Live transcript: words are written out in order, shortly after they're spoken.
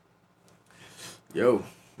Yo,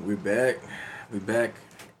 we back. We back.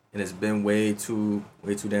 And it's been way too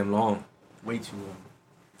damn long. Way too long.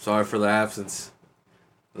 Sorry for the absence.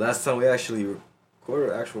 Last time we actually recorded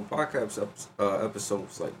an actual podcast episode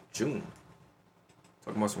was like June.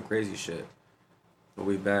 Talking about some crazy shit. But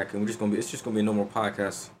we back and it's just gonna be no more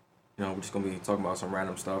podcasts. You know, we're just gonna be talking about some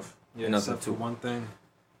random stuff. Yeah, except for one thing.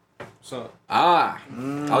 So I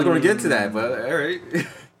was gonna get to that, but alright.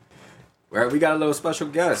 Alright, we got a little special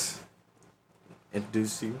guest.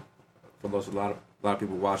 Introduce you. For those a lot of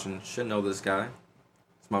people watching should know this guy.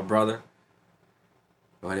 It's my brother.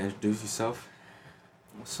 Go ahead and introduce yourself.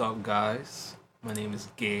 what's up, guys? My name is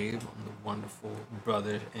Gabe. I'm the wonderful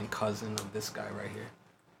brother and cousin of this guy right here.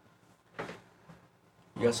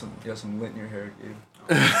 You got some lint in your hair, Gabe.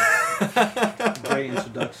 Great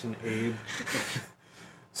introduction, Abe.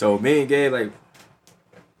 So me and Gabe,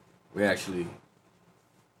 we actually,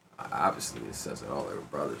 obviously it says it all. We're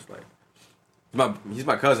brothers. He's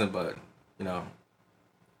my cousin, but you know,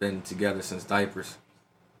 been together since diapers.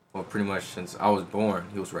 Well, pretty much since I was born,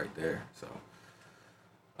 he was right there. So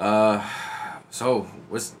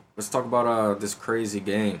let's talk about this crazy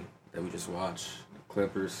game that we just watched: the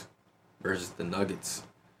Clippers versus the Nuggets.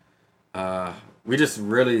 We just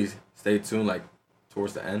really stayed tuned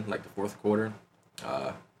towards the end, the fourth quarter.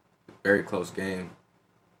 Very close game.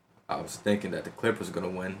 I was thinking that the Clippers were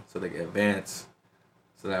gonna win, so they can advance,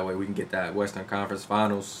 so that way we can get that Western Conference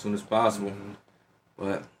Finals as soon as possible. Mm-hmm.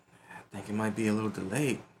 But I think it might be a little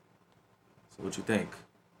delayed. So what you think?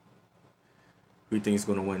 Who you think is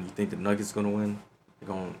gonna win? You think the Nuggets gonna win? They're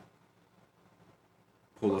gonna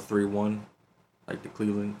pull a 3-1 like the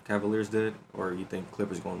Cleveland Cavaliers did, or you think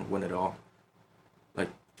Clippers gonna win it all?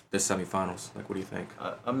 The semifinals. What do you think?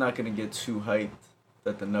 I'm not going to get too hyped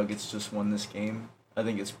that the Nuggets just won this game. I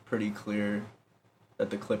think it's pretty clear that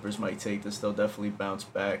the Clippers might take this. They'll definitely bounce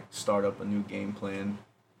back, start up a new game plan,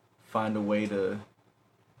 find a way to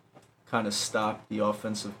kind of stop the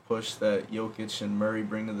offensive push that Jokic and Murray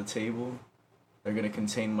bring to the table. They're going to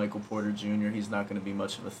contain Michael Porter Jr. He's not going to be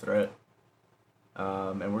much of a threat.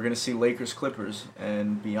 And we're going to see Lakers-Clippers.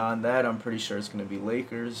 And beyond that, I'm pretty sure it's going to be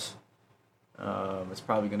Lakers. It's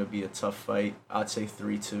probably going to be a tough fight. I'd say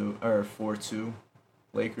 3-2 or 4-2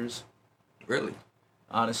 Lakers. Really?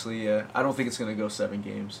 Honestly, yeah. I don't think it's going to go 7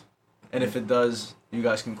 games. And if it does, you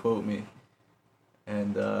guys can quote me.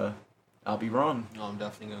 And I'll be wrong. No, I'm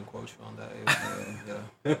definitely going to quote you on that.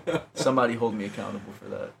 Yeah. Somebody hold me accountable for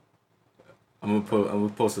that. I'm gonna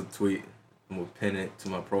post a tweet. I'm gonna pin it to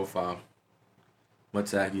my profile. I'm gonna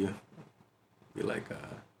tag you. Be like, yeah,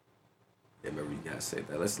 remember you guys say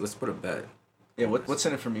that. Let's put a bet. Yeah, what's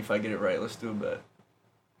in it for me if I get it right? Let's do a bet.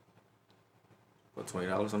 Put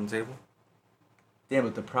 $20 on the table. Damn,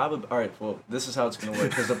 but all right, well, this is how it's gonna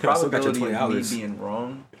work because the probability of me being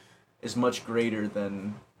wrong is much greater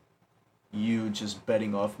than you just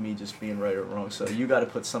betting off me just being right or wrong. So you got to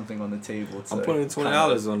put something on the table. I'm putting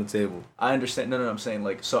 $20 on the table. I understand. No, I'm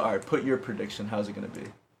saying so. All right, put your prediction. How's it gonna be?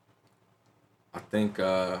 I think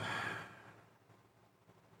it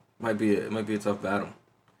might be a tough battle.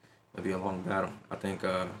 Might be a long battle. I think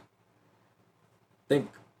I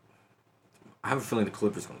have a feeling the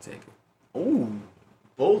Clippers gonna take it. Oh,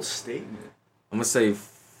 bold statement. I'm gonna say.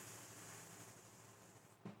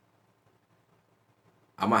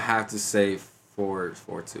 I'm gonna have to say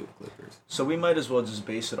 4-2 Clippers. So we might as well just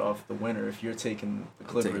base it off the winner. If you're taking the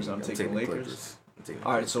Clippers, I'm taking Lakers.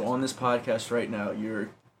 All right. So on this podcast right now,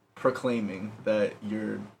 you're proclaiming that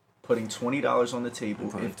you're putting $20 on the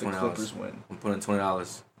table if the Clippers win. I'm putting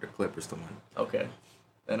 $20 for the Clippers to win. Okay.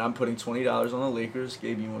 And I'm putting $20 on the Lakers.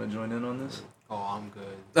 Gabe, you want to join in on this? Oh, I'm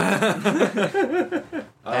good.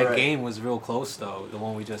 That game was real close, though. The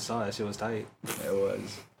one we just saw, that shit was tight. It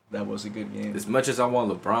was. That was a good game. As much as I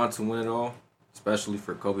want LeBron to win it all, especially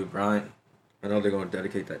for Kobe Bryant, I know they're going to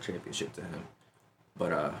dedicate that championship to him.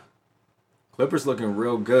 But Clippers looking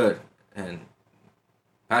real good. And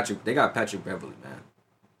they got Patrick Beverly, man.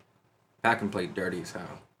 Pat can play dirty as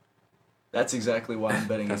hell. That's exactly why I'm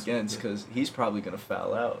betting against, because he's probably going to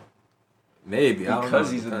foul out. Maybe. I don't know.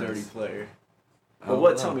 Because he's a dirty player.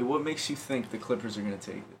 But tell me, what makes you think the Clippers are going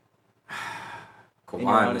to take it?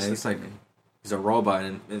 Kawhi, man. He's a robot.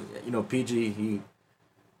 And PG,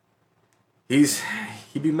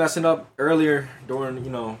 he be messing up earlier during,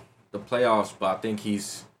 the playoffs, but I think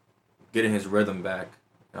he's getting his rhythm back.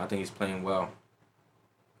 And I think he's playing well.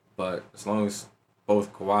 But as long as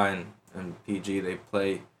both Kawhi and PG, they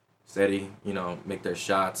play steady, make their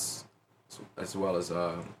shots, as well as,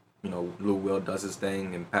 Lou Will does his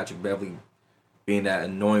thing, and Patrick Beverly being that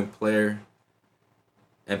annoying player.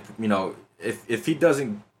 And, if he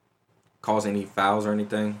doesn't cause any fouls or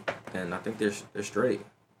anything, and I think they're straight.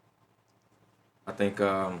 I think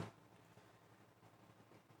I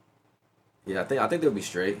think they'll be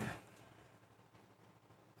straight.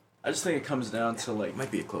 I just think it comes down to It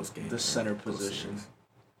might be a close game. the center Close position. series.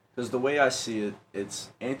 Because the way I see it, it's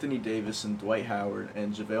Anthony Davis and Dwight Howard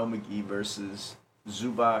and JaVale McGee versus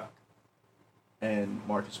Zubac and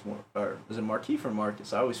Marcus Moore. Or is it Markeith or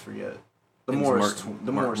Marcus? I always forget. The I think Morris, it's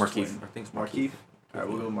the Morris Markeith. twin. I think it's Markeith. Markeith. All right,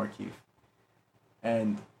 we'll go with Markeith.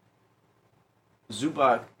 And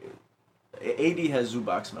Zubac, AD has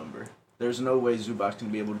Zubac's number. There's no way Zubac's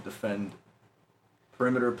gonna be able to defend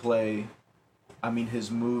perimeter play. I mean,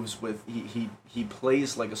 his moves with he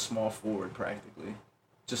plays like a small forward practically,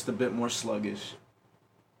 just a bit more sluggish.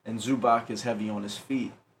 And Zubac is heavy on his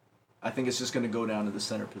feet. I think it's just gonna go down to the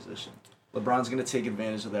center position. LeBron's gonna take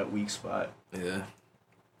advantage of that weak spot. Yeah,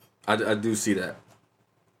 I do see that.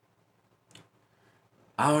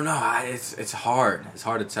 I don't know. It's hard. It's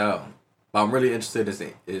hard to tell. But I'm really interested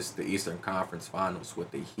is the Eastern Conference Finals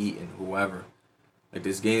with the Heat and whoever. Like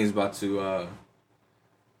this game's about to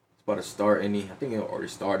start. I think it already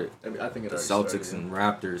started. I think it The already Celtics started, and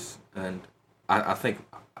Raptors, and I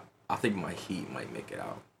think my Heat might make it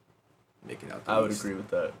out. Make it out. I would agree with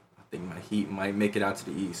that. I think my Heat might make it out to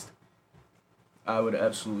the East. I would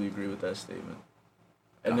absolutely agree with that statement.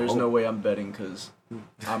 And I there's hope. no way I'm betting because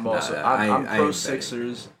I'm also Nah, I I'm ain't pro betting.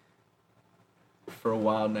 Sixers for a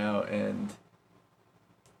while now, and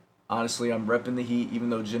honestly, I'm repping the Heat. Even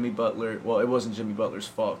though Jimmy Butler, well, it wasn't Jimmy Butler's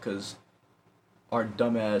fault because our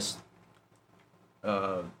dumbass,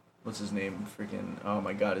 what's his name? Freaking, oh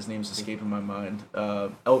my God, his name's escaping my mind.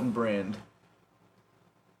 Elton Brand,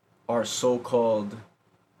 our so-called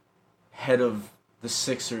head of the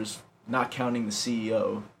Sixers, not counting the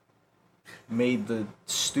CEO, made the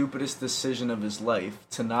stupidest decision of his life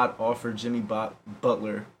to not offer Jimmy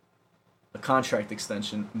Butler a contract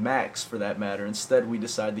extension, max for that matter. Instead, we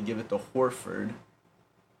decided to give it to Horford.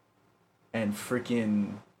 And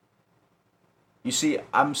freaking, you see,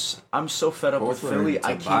 I'm so fed up with Philly.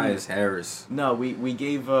 I can't. Tobias Harris. No, we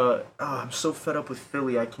gave. I'm so fed up with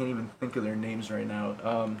Philly. I can't even think of their names right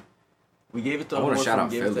now. We gave it to I wanna Horford. shout out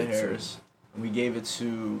We gave it Philly, to too. Harris. And we gave it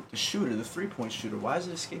to the shooter, the 3-point shooter. Why is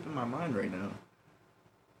it escaping my mind right now?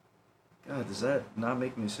 God, does that not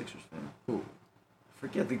make me a Sixers fan? Who?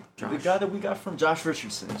 Forget the Josh. guy that we got from Josh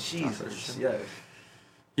Richardson. Jesus, Richardson. yeah.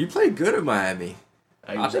 He played good at Miami.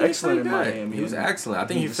 He was think he excellent played in good. Miami. He was excellent. I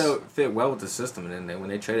think he He's- fit well with the system, and then when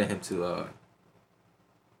they traded him to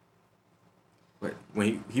but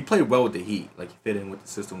when he played well with the Heat, like he fit in with the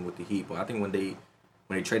system with the Heat. But I think when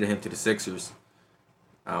they traded him to the Sixers,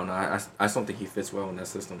 I don't know. I just don't think he fits well in that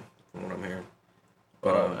system, from what I'm hearing.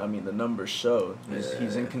 But I mean, the numbers show he's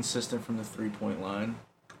Yeah. inconsistent from the 3-point line.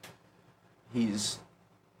 He's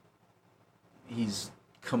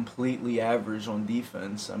completely average on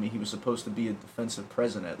defense. I mean, he was supposed to be a defensive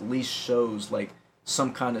presence. At least shows like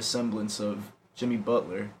some kind of semblance of Jimmy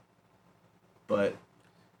Butler, but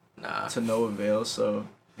nah, to no avail. So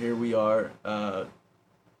here we are,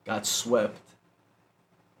 got swept.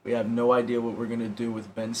 We have no idea what we're gonna do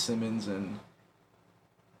with Ben Simmons and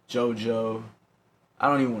JoJo. I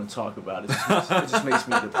don't even want to talk about it. It just makes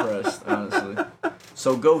me depressed, honestly.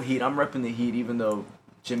 So go Heat. I'm repping the Heat, even though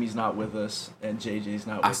Jimmy's not with us and JJ's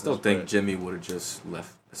not with us. I still think but- Jimmy would have just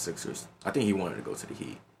left the Sixers. I think he wanted to go to the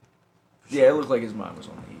Heat. Yeah, it looked like his mind was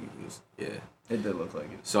on the Heat. Yeah. It did look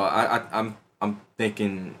like it. So I'm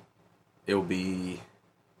thinking it'll be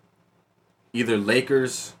either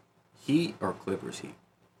Lakers Heat or Clippers Heat.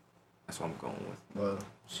 That's what I'm going with. Well,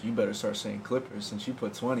 so you better start saying Clippers since you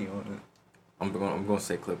put 20 on it. I'm going to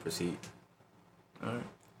say Clippers Heat, All right.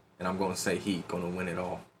 and I'm going to say Heat going to win it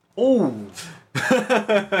all. Ooh.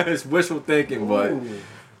 It's wishful thinking, but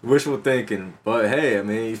wishful thinking. But hey, I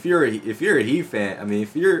mean, if you're a Heat fan, I mean,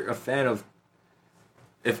 if you're a fan of,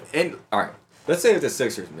 all right, let's say if the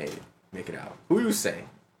Sixers make it out, who you say?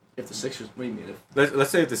 If the Sixers, what do you mean?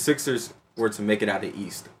 Let's say if the Sixers were to make it out of the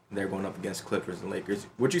East, they're going up against Clippers and Lakers.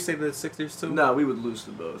 Would you say the Sixers too? No, we would lose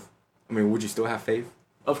to both. I mean, would you still have faith?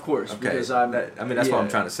 Of course, Okay. because that's what I'm yeah.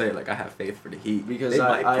 trying to say. Like, I have faith for the Heat. Because They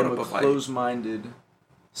might put I'm up a fight. close-minded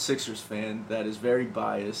Sixers fan that is very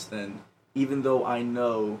biased, and even though I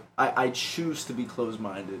know, I choose to be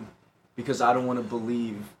close-minded because I don't want to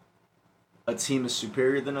believe a team is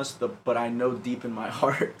superior than us, but I know deep in my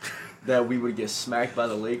heart that we would get smacked by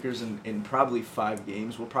the Lakers in probably 5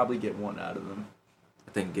 games. We'll probably get 1 out of them.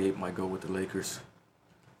 I think Gabe might go with the Lakers.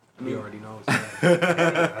 I He mean, already knows. That's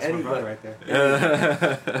my anybody- brother right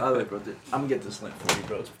there. I like, bro. I'm gonna get this link for you,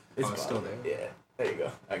 bro. It's Oh, it's still fine. there? Yeah, there you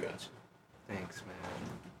go. I got you. Thanks, man.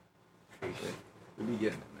 Appreciate it. We be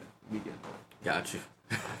getting it, man. We be getting it. Got you.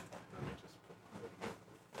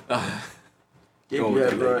 Gabe, Go you with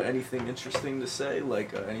have the Lakers. anything interesting to say?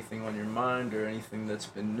 Like anything on your mind or anything that's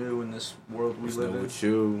been new in this world we What's live new in? with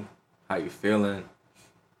you? How you feeling?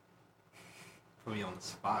 Put me on the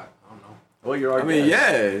spot. I don't know. Well, you're our I mean,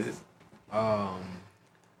 guest. yeah.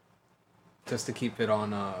 Just to keep it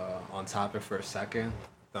on topic for a second,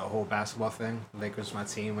 the whole basketball thing. Lakers my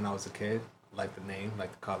team when I was a kid. Like the name,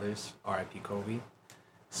 like the colors. R.I.P. Kobe.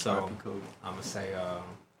 So R.I.P. Kobe. I'm gonna say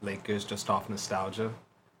Lakers just off nostalgia.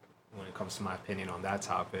 When it comes to my opinion on that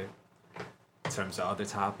topic. In terms of other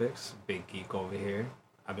topics, big geek over here.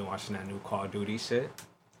 I've been watching that new Call of Duty shit.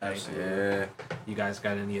 Absolutely. Yeah. You guys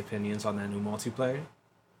got any opinions on that new multiplayer?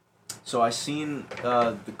 So I seen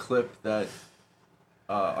the clip that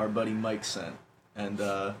our buddy Mike sent, and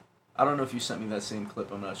I don't know if you sent me that same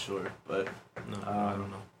clip. I'm not sure, but No, I don't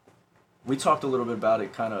know. we talked a little bit about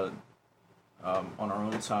it, kind of on our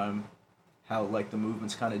own time, how like the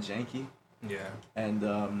movement's kind of janky, Yeah.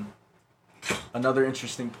 and another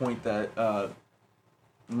interesting point that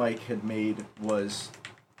Mike had made was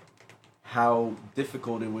how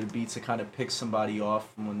difficult it would be to kind of pick somebody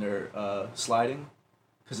off when they're sliding,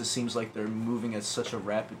 because it seems like they're moving at such a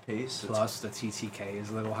rapid pace. Plus, the TTK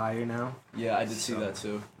is a little higher now. Yeah, I did see that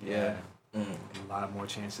too. Yeah. Mm. A lot more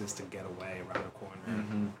chances to get away around the corner.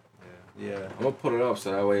 Mm-hmm. Yeah. Yeah. I'm gonna put it up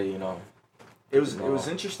so that way It was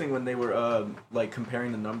interesting when they were like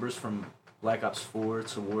comparing the numbers from Black Ops 4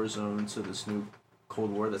 to Warzone to this new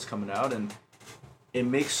Cold War that's coming out, and it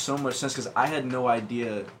makes so much sense because I had no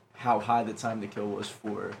idea how high the time to kill was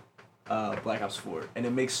for Black Ops 4, and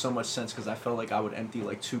it makes so much sense because I felt like I would empty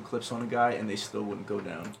like 2 clips on a guy and they still wouldn't go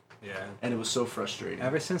down, Yeah. and it was so frustrating.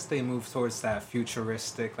 Ever since they moved towards that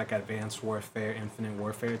futuristic, like advanced warfare, infinite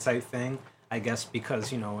warfare type thing, I guess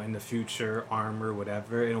because, in the future, armor,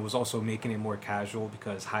 whatever, and it was also making it more casual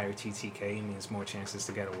because higher TTK means more chances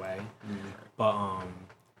to get away. But,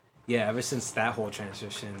 yeah, ever since that whole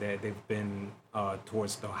transition, they've been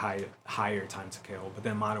towards the higher time to kill. But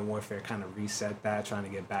then Modern Warfare kind of reset that, trying to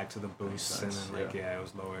get back to the boosts, and then, it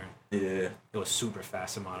was lower. Yeah. It was super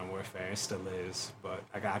fast in Modern Warfare. It still is, but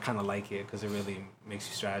I kind of like it because it really makes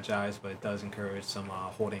you strategize. But it does encourage some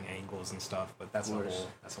holding angles and stuff. But that's a whole other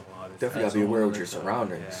thing. Definitely gotta be aware of your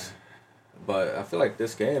surroundings. Yeah. But I feel like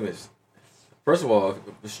this game is, first of all,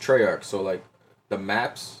 it's Treyarch, so like the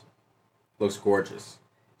maps looks gorgeous.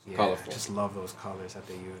 Yeah, Colorful. I just love those colors that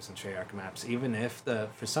they use in Treyarch maps. Even if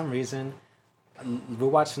for some reason, we're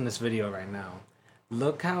watching this video right now.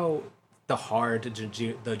 Look how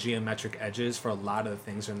the geometric edges for a lot of the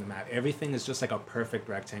things are in the map. Everything is just like a perfect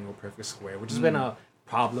rectangle, perfect square, which has been a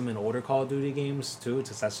problem in older Call of Duty games too,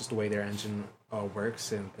 because that's just the way their engine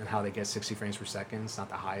works and how they get 60 frames per second. It's not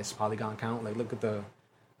the highest polygon count. Like look at the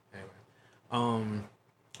anyway.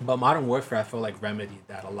 But Modern Warfare, I feel like remedied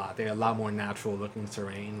that a lot. They're a lot more natural looking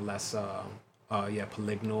terrain, less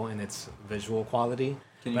polygonal in its visual quality.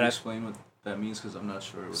 Can you explain what that means? Because I'm not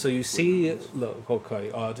sure. So you see, look, okay,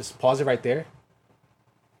 just pause it right there.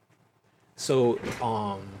 So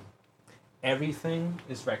everything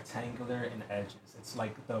is rectangular in edges. It's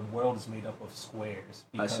like the world is made up of squares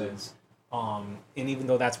because and even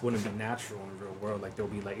though that wouldn't be natural in the real world, like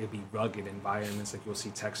it'd be rugged environments, like you'll see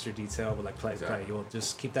texture detail, but like play, you'll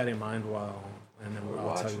just keep that in mind and then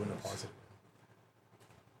I'll tell you when to pause it.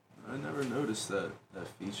 I never noticed that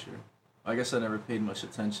feature. I guess I never paid much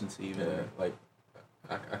attention to even. Yeah, like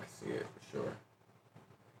I can see it for sure.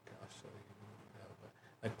 I'll show you.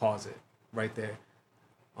 Like pause it right there.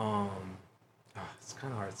 It's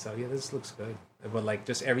kind of hard to tell. Yeah, this looks good, but like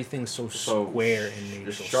just everything's so square and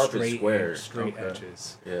made so sharp and square, straight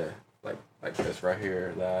edges. Yeah, like this right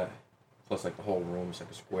here, that plus like the whole room's like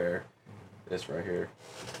a square. This right here.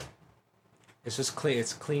 It's just clean.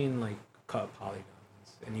 It's clean, like cut polygons,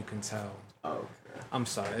 and you can tell. Oh, okay. I'm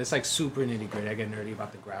sorry. It's like super nitty gritty. I get nerdy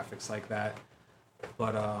about the graphics like that,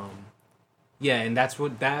 but yeah, and that's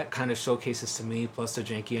what that kind of showcases to me, plus the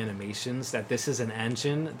janky animations, that this is an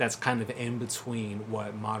engine that's kind of in between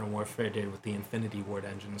what Modern Warfare did with the Infinity Ward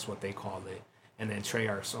engine, is what they call it, and then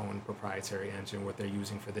Treyarch's own proprietary engine, what they're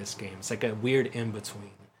using for this game. It's like a weird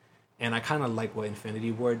in-between. And I kind of like what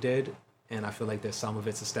Infinity Ward did, and I feel like there's some of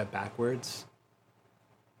it's a step backwards.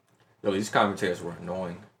 Yo, these commentators were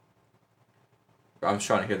annoying. I was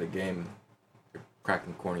trying to hear the game, they're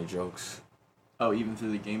cracking corny jokes. Oh, even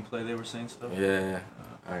through the gameplay they were saying stuff? Yeah,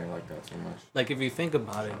 I didn't like that too much. Like, if you think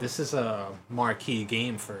about it, this is a marquee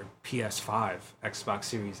game for PS5, Xbox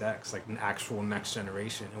Series X, like an actual next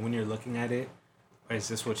generation. And when you're looking at it, is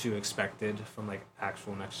this what you expected from, like,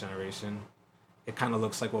 actual next generation? It kind of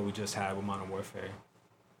looks like what we just had with Modern Warfare.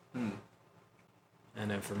 Hmm. And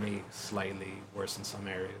then for me, slightly worse in some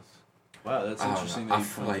areas. Wow, that's interesting that you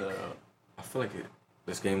pointed that out. I feel like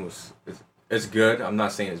this game it's good. I'm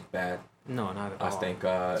not saying it's bad. No, not at all. I think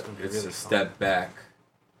it's really a step back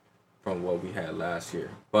from what we had last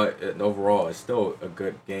year. But overall, it's still a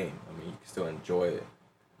good game. I mean, you can still enjoy it.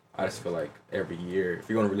 I just feel like every year, if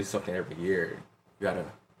you're going to release something every year, you got to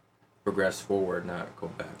progress forward, not go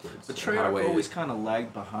backwards. The Treyarch always kind of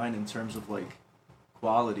lagged behind in terms of, like,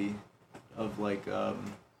 quality of, like... I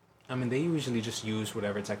mean, they usually just use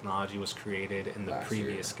whatever technology was created in the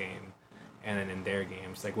previous game. And then in their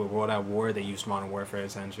games, like with World at War, they used Modern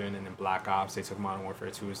Warfare's engine, and in Black Ops, they took Modern Warfare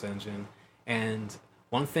 2's engine. And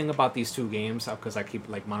one thing about these two games, because I keep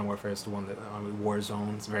like Modern Warfare is the one that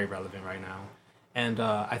Warzone is very relevant right now, and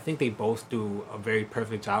I think they both do a very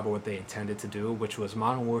perfect job of what they intended to do, which was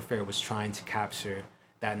Modern Warfare was trying to capture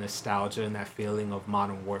that nostalgia and that feeling of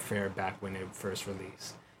Modern Warfare back when it first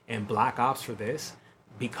released. And Black Ops for this,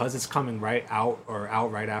 because it's coming out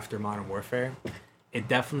right after Modern Warfare. It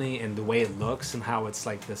definitely, and the way it looks and how it's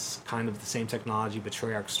like this kind of the same technology but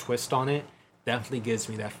Treyarch's twist on it, definitely gives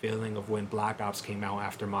me that feeling of when Black Ops came out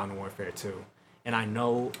after Modern Warfare 2. And I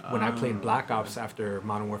know when I played Black Ops after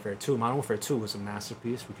Modern Warfare 2 was a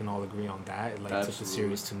masterpiece. We can all agree on that. It took the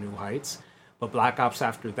series to new heights. But Black Ops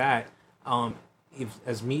after that,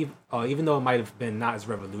 even though it might have been not as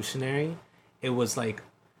revolutionary, it was like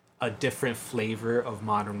a different flavor of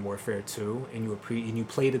Modern Warfare 2, and you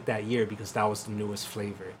played it that year because that was the newest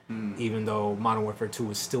flavor. Even though Modern Warfare 2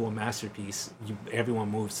 was still a masterpiece,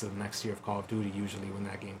 everyone moves to the next year of Call of Duty usually when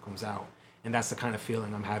that game comes out. And that's the kind of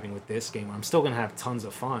feeling I'm having with this game. I'm still going to have tons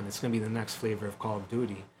of fun. It's going to be the next flavor of Call of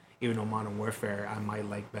Duty, even though Modern Warfare I might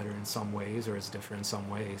like better in some ways or it's different in some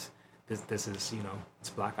ways. This is, it's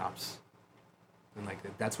Black Ops. And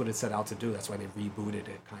that's what it set out to do. That's why they rebooted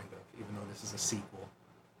it, kind of, even though this is a sequel.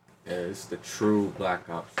 Yeah, it's the true Black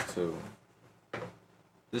Ops 2.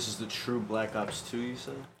 This is the true Black Ops 2, you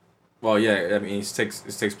said? Well, yeah, I mean, it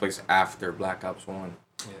takes place after Black Ops 1.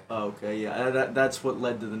 Yeah. Oh, okay, yeah. That's what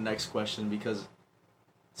led to the next question, because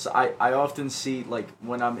I often see, like,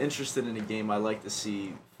 when I'm interested in a game, I like to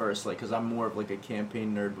see first, like, because I'm more of, like, a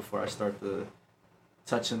campaign nerd before I start to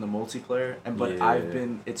touch in the multiplayer.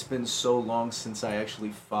 It's been so long since I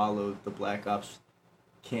actually followed the Black Ops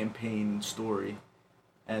campaign story.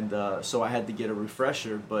 And so I had to get a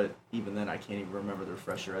refresher, but even then I can't even remember the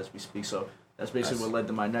refresher as we speak. So that's basically what led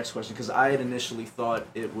to my next question, because I had initially thought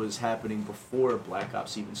it was happening before Black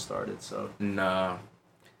Ops even started. So nah,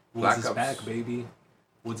 Woods is back, baby.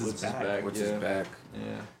 Woods is back. Woods is back.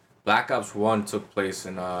 Yeah. Black Ops 1 took place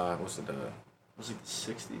in was it the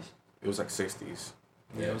 60s? It was like 60s.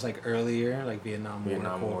 Yeah, it was like earlier, like Vietnam War,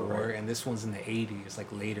 Cold War, right. And this one's in the 80s,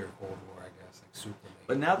 like later Cold War, I guess, like super late.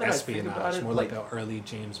 But now that espionage, I think about it, more like an early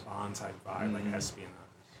James Bond type vibe, like espionage.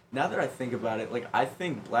 Now that I think about it, like, I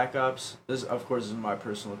think Black Ops, this of course is my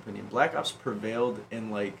personal opinion, Black Ops prevailed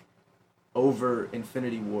in, like, over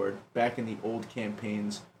Infinity Ward back in the old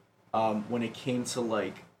campaigns, when it came to,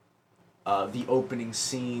 like, the opening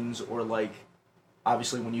scenes, or, like,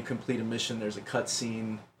 obviously when you complete a mission there's a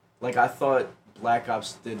cutscene. Like, I thought Black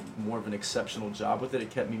Ops did more of an exceptional job with it. It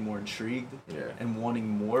kept me more intrigued and wanting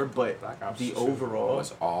more, but the overall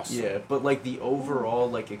was awesome. Yeah, but like the overall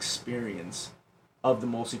like experience of the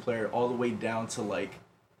multiplayer all the way down to like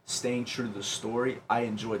staying true to the story, I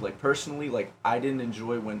enjoyed. Like personally, like I didn't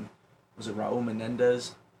enjoy when was it Raul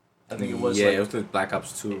Menendez? I think it was. Yeah, like, it was the Black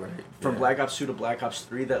Ops 2, right? From Black Ops 2 to Black Ops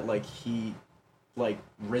 3, that like he like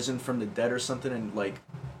risen from the dead or something and like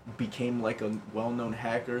became like a well-known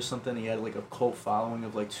hacker or something. He had like a cult following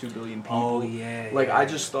of like 2 billion people. Oh yeah. Like I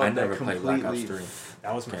just thought I that never completely. played Black Ops 3.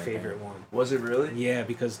 That was my favorite one. Was it really? Yeah,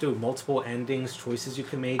 because dude, multiple endings, choices you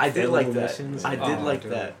can make. I did like that. Missions. I did like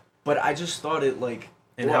that. But I just thought it like.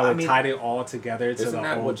 And how it tied it all together to the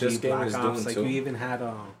what this OG game Black is Ops. doing Like too? you even had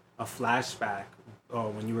a flashback.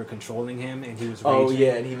 When you were controlling him and he was raging. Oh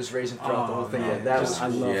yeah, and he was raging throughout the whole thing. Man. Yeah, that was. I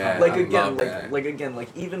love yeah, how like I again, love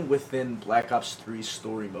like even within Black Ops 3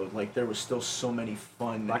 story mode, like there was still so many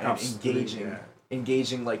fun Black and Ops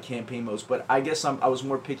engaging like campaign modes. But I guess I was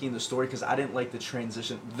more picky in the story because I didn't like the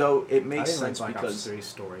transition. Though it makes sense like Black because Ops 3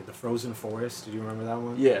 story, the Frozen Forest. Did you remember that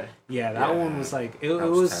one? Yeah. Yeah, that one was like it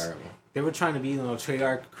was terrible. They were trying to be,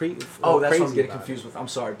 Treyarch that's what I'm getting confused with. I'm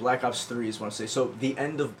sorry. Black Ops 3 is what I say. So the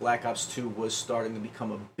end of Black Ops 2 was starting to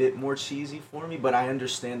become a bit more cheesy for me, but I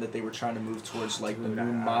understand that they were trying to move towards like the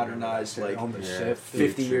new modernized, like on the ship,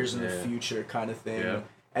 50 years in the future kind of thing. Yeah.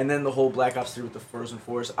 And then the whole Black Ops 3 with the Frozen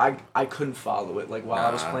Forest, I couldn't follow it. Like, while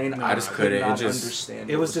I was playing, I just couldn't. Not It just- understand.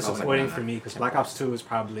 It was what going disappointing on. for me because Black Ops 2 is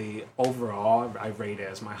probably overall I rate it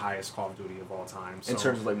as my highest Call of Duty of all time. So In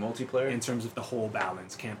terms of, like, multiplayer? in terms of the whole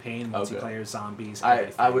balance, campaign, multiplayer, zombies, I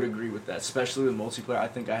everything. would agree with that, especially with multiplayer. I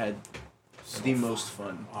think I had the most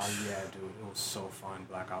fun. Oh yeah, dude, it was so fun.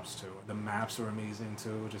 Black Ops 2. The maps were amazing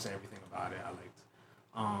too. Just everything about it I liked.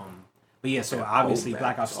 But yeah, so Yeah, obviously old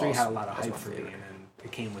Black map Ops is 3 had a awesome. lot of That's hype my for me, favorite. and then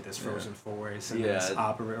it came with this Frozen Forest and Yeah. this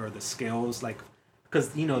opera or the skills, like,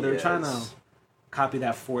 because you know they're trying to Yes. copy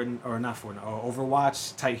that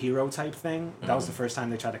Overwatch type hero type thing. That was the first time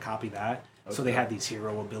they tried to copy that. So they Okay. had these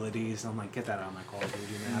hero abilities, and I'm like, get that out of my Call of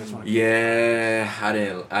Duty, man. I just want to. Yeah, I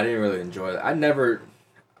didn't really enjoy it.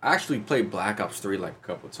 I actually played Black Ops 3 like a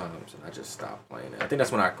couple times, and I just stopped playing it. I think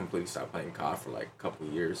that's when I completely stopped playing COD for like a couple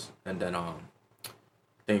of years, and then I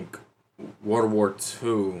think World War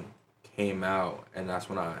II came out, and that's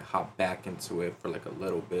when I hopped back into it for like a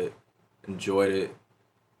little bit, enjoyed it,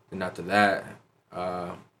 and after that,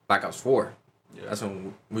 Black Ops 4. Yeah. That's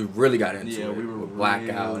when we really got into Yeah, it we were with Blackout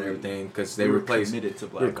and really- everything, because they we were replaced. committed to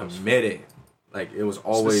We Black were Ops. committed. Like it was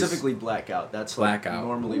always. Specifically Blackout. That's like Blackout.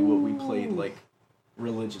 normally what we played like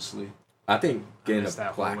religiously. I think getting missed a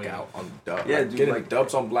that whole Blackout on dub. Yeah, like, dude, getting like- the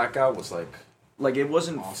dubs on Blackout was like. Like it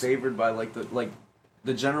wasn't Awesome. favored by like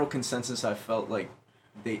the general consensus. I felt like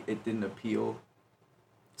it didn't appeal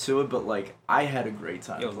to it, but like I had a great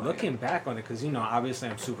time. Yo, playing looking it. back on it, because, you know, obviously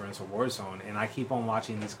I'm super into Warzone, and I keep on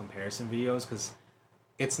watching these comparison videos, because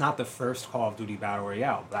it's not the first Call of Duty Battle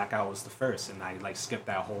Royale. Blackout was the first, and I, like, skipped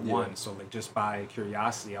that whole Yeah. one. So, like, just by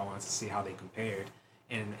curiosity, I wanted to see how they compared.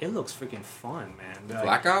 And it looks freaking fun, man. Like,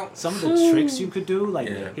 Blackout? some of the tricks you could do, like,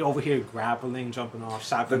 Yeah. over here grappling, jumping off,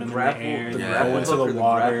 shotgun The them grapple, in the air, the Yeah. grapple go into hook the or the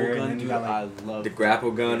water, grapple and gun, then you dude, got, I like... love The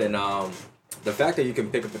grapple gun and the fact that you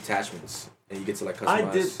can pick up attachments and you get to like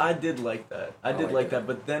customize. I did like that. I did like like that. that.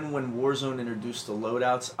 But then when Warzone introduced the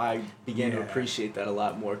loadouts, I began to Yeah. appreciate that a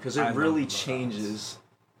lot more because I it love really loadouts. changes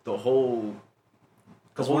the whole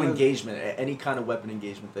Because one of the- engagement, any kind of weapon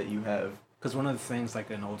engagement that you have. Because one of the things, like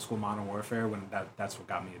in old school Modern Warfare, when that's what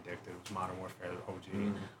got me addicted, was Modern Warfare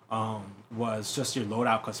OG, was just your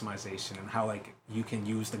loadout customization and how like you can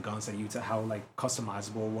use the guns that how like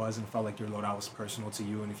customizable it was and felt like your loadout was personal to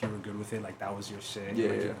you, and if you were good with it, like that was your shit. Yeah,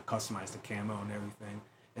 like, yeah. You could customize the camo and everything,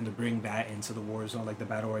 and to bring that into the Warzone, like the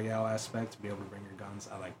Battle Royale aspect, to be able to bring your guns,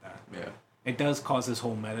 I like that. Yeah. It does cause this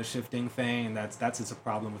whole meta shifting thing, and that's it's a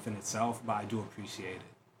problem within itself, but I do appreciate it.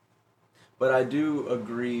 But I do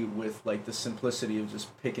agree with like the simplicity of just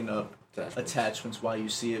picking up Attachments. attachments while you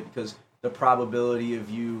see it, because the probability of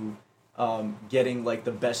you getting like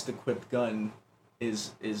the best equipped gun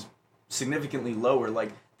is significantly lower.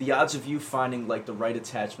 Like the odds of you finding like the right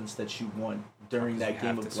attachments that you want during Because you that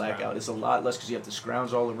game have of to Blackout scrounge. is a lot less because you have to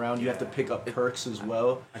scrounge all around. You have to Yeah. pick up perks as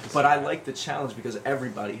well. I can see But I that. like the challenge because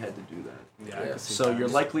everybody had to do that. Yeah, I Yeah. can see So that. you're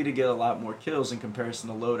likely to get a lot more kills in comparison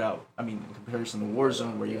to loadout. I mean, in comparison to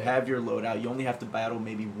Warzone, where you Yeah. have your loadout, you only have to battle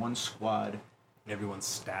maybe one squad Everyone's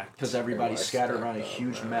stacked. because everybody's Everybody's scattered stacked around a up,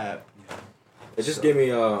 huge man. map. Yeah. It just So- gave me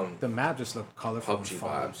The map just looked colorful and PUBG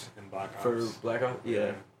fun vibes. in Black Ops. For Blackout, yeah.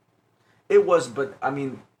 Yeah. It was, but I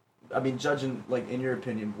mean, judging like in your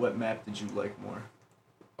opinion, what map did you like more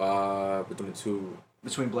between the two.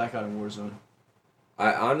 between Blackout and Warzone?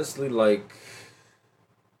 I honestly like.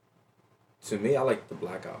 To me, I like the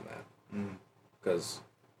Blackout map because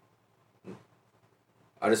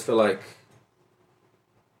I just feel like.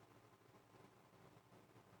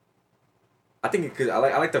 I think it could. I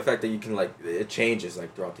like the fact that you can like it changes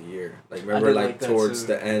like throughout the year. Like remember did like like that towards too.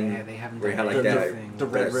 the end Yeah, they haven't where you done had like that anything. The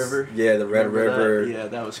Red River? Yeah, the Red Remember that? River. Yeah,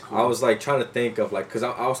 that was cool. I was like trying to think of like because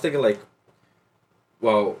I was thinking like,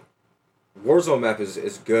 well, Warzone map is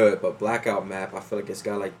good, but Blackout map I feel like it's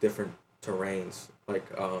got like different terrains like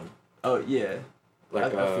Oh yeah, like I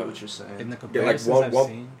feel what you're saying. In the yeah, like comparisons I've one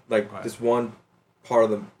seen, like Go ahead. this one part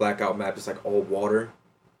of the Blackout map is like all water,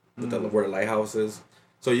 with the where the lighthouse is.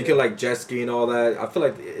 So you can like jet ski and all that. I feel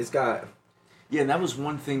like it's got Yeah, and that was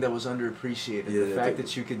one thing that was underappreciated. Yeah, the fact the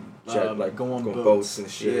that you could jet like go on boats. boats And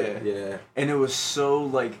shit. Yeah. And it was so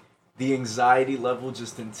like the anxiety level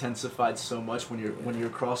just intensified so much when you're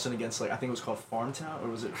crossing against like I think it was called Farmtown or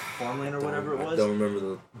was it Farmland or whatever it I was. don't remember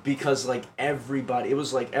the. Because like everybody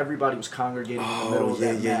was congregating in the middle of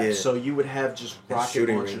yeah, that yeah, map. yeah. So you would have just And rocket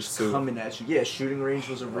shooting launchers range, too. coming at you. Yeah, shooting range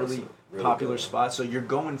was a really popular good. spot. So you're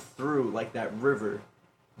going through like that river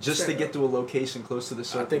just to get to a location close to the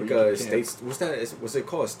circle. I think where you can camp. states. Was it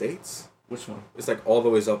called states? Which one? It's like all the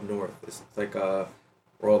ways up north. It's like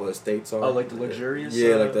where all the estates are. Oh, like the luxurious.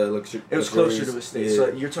 Yeah, like the luxurious. It was closer to a state. Yeah. So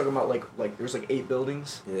you're talking about like there's like 8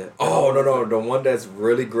 buildings. Yeah. Oh no, the one that's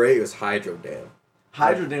really great was Hydro Dam.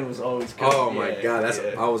 Hydro Dam was always good. Oh my god,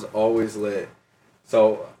 I was always lit.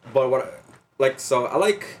 So, but I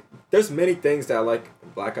like. There's many things that I like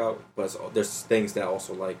in Blackout, but there's things that I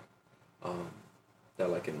also like, that I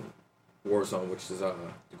like in Warzone, which is the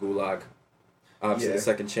Gulag. Obviously, the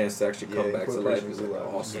second chance to actually come back to life is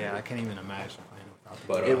awesome. Yeah, I can't even imagine playing without that.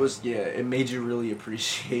 But it was it made you really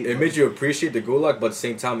appreciate. It made you appreciate the Gulag, but at the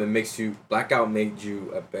same time, it makes you Blackout made you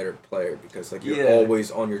a better player because like you're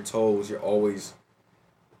always on your toes, you're always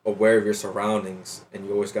aware of your surroundings, and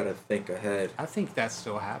you always got to think ahead. I think that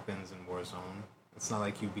still happens in Warzone. It's not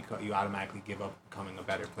like you automatically give up becoming a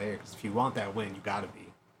better player, because if you want that win, you gotta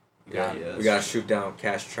be. We gotta shoot down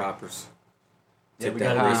cash choppers. Yeah, we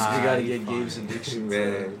gotta get Gabe's addiction.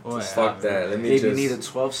 Man, fuck that. Gabe, you need a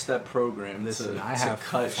 12-step program to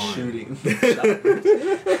cut fun. shooting.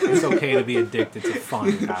 It's okay to be addicted to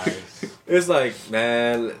fun, guys. It's like,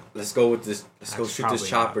 man, let's go with this. Let's go shoot this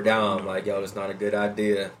chopper down. Like, yo, it's not a good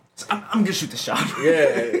idea. I'm gonna shoot the chopper.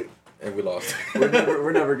 Yeah. And we lost.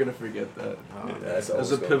 we're never gonna forget that. That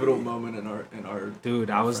was a pivotal moment in our. Dude,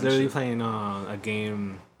 I was literally playing a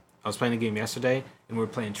game. I was playing a game yesterday, and we were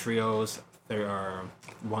playing trios.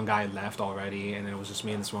 One guy left already, and then it was just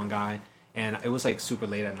me and this one guy. And it was like super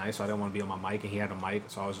late at night, so I didn't want to be on my mic, and he had a mic,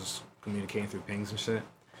 so I was just communicating through pings and shit.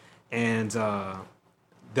 And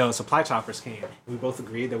the supply choppers came. We both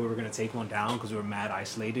agreed that we were gonna take one down because we were mad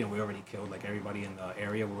isolated, and we already killed like everybody in the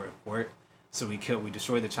area where we were at port. So we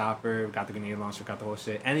destroyed the chopper, got the grenade launcher, got the whole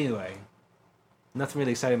shit. Anyway, nothing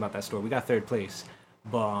really exciting about that story. We got 3rd place,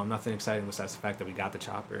 but nothing exciting besides the fact that we got the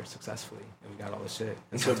chopper successfully and we got all the shit.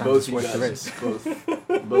 And so both you guys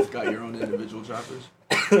both got your own individual choppers?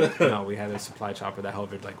 No, we had a supply chopper that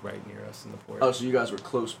hovered like right near us in the port. Oh, so you guys were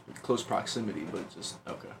close proximity, but just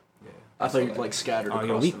okay. Yeah, I thought you like scattered. Oh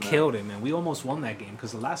yeah, we killed it, man. We almost won that game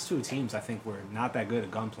because the last 2 teams I think were not that good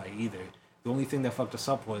at gunplay either. The only thing that fucked us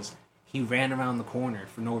up was he ran around the corner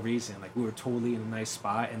for no reason. Like, we were totally in a nice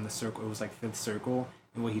spot in the circle. It was like 5th circle.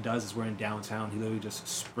 And what he does is we're in downtown. He literally just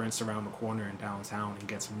sprints around the corner in downtown and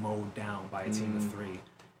gets mowed down by a team of 3.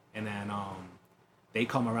 And then they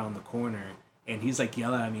come around the corner, and he's like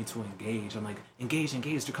yelling at me to engage. I'm like, engage.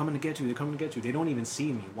 They're coming to get you. They don't even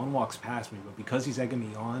see me. One walks past me, but because he's egging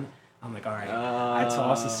me on, I'm like, all right. I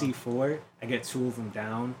toss the C4. I get 2 of them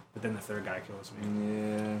down, but then the 3rd guy kills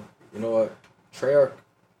me. Yeah. You know what? Treyarch,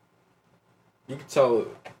 you can tell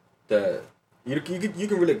that you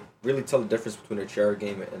can really tell the difference between a Treyarch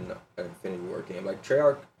game and an Infinity Ward game. Like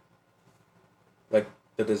Treyarch, like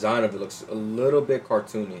the design of it looks a little bit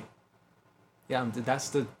cartoony. Yeah,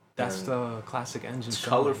 that's the classic engine. It's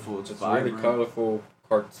colorful. It's really colorful,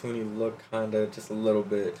 cartoony look, kinda just a little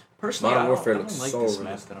bit. Personally, Modern Warfare looks like so this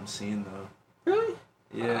realistic. map that I'm seeing though. Really?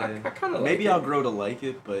 Yeah. I kind of maybe I'll grow to like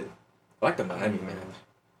it, but I like the Miami map.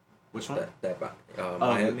 Which one?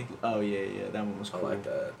 Miami. Yeah, that one was cool. I like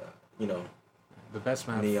that. You know, the best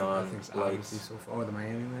map neon I think is obviously so far the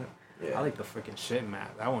Miami map. Yeah. I like the freaking ship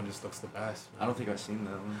map. That one just looks the best. I don't think I've seen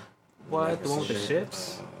that one. What? The one with the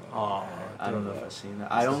ships? I don't know if I've seen that.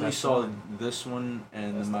 I only saw this one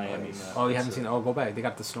and the Miami map. Oh, you haven't seen it? Oh, go back. They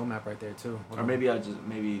got the snow map right there too. Or maybe I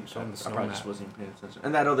probably just wasn't paying attention.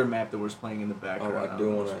 And that other map that was playing in the background. Oh, I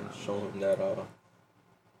do want to show him that.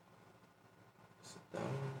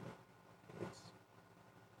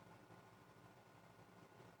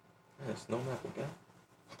 Snow map again.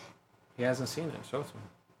 He hasn't seen it. Show it to him.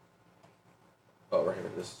 Oh, right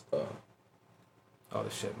here. This is the. Oh, the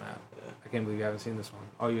ship map. Yeah. I can't believe you haven't seen this one.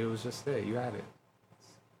 Oh, it was just there. You had it.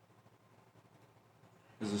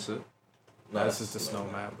 Is this it? No, this is the snow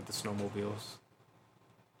map with the snowmobiles.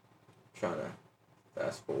 Trying to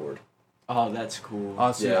fast forward. Oh, that's cool.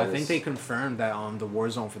 Oh, so yeah, I think they confirmed that the war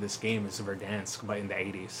zone for this game is Verdansk, but in the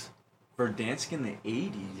 80s. Verdansk in the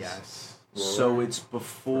 80s? Yes. So it's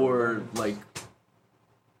before, like...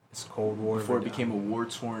 It's Cold War. Before it became a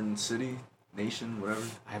war-torn city, nation, whatever?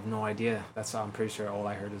 I have no idea. I'm pretty sure all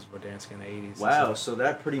I heard is Verdansk in the 80s. Wow, so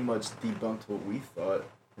that pretty much debunked what we thought.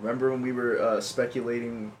 Remember when we were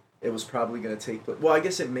speculating it was probably going to take place? Well, I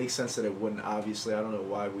guess it makes sense that it wouldn't, obviously. I don't know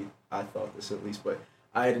why I thought this at least, but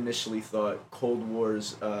I had initially thought Cold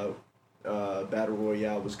War's Battle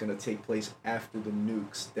Royale was going to take place after the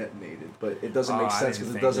nukes detonated, but it doesn't make sense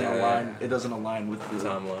because it doesn't align. It doesn't align with the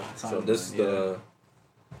timeline. So this is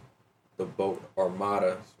the boat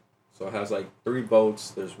Armada. So it has like 3 boats.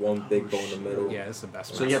 There's one big boat in the middle. Yeah, it's the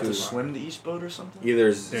best. So you have to Two. swim to each boat or something? Either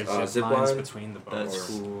There's zip lines line. between the That's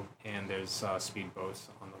boats, cool. and there's speed boats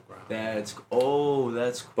on the ground. That's cool.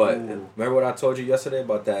 But remember what I told you yesterday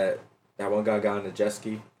about that one guy got on the jet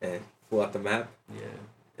ski and flew out the map? Yeah,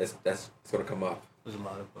 It's gonna come up. there's a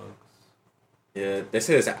lot of bugs. Yeah, they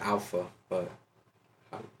say it's an alpha, but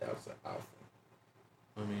I doubt it's an alpha.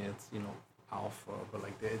 I mean, it's alpha, but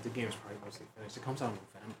like the game is probably mostly finished. It comes out in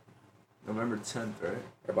November. November 10th, right?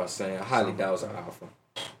 Everybody's saying I highly doubt it's an alpha.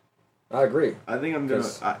 I agree. I think I'm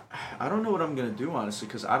gonna. I don't know what I'm gonna do honestly,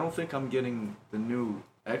 because I don't think I'm getting the new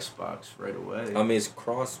Xbox right away. I mean, it's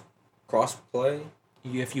cross play.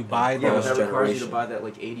 If you buy yeah, but cross that requires you to generation. buy that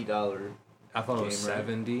like $80. I thought it was game, right?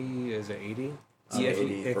 70. Is it 80? Yeah, if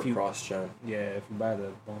 80 you, for if you cross gen. yeah, if you buy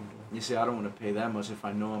the bundle. You see, I don't want to pay that much if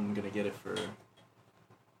I know I'm gonna get it for.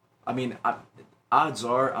 I mean, odds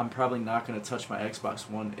are I'm probably not gonna touch my Xbox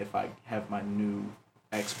One if I have my new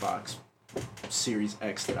Xbox Series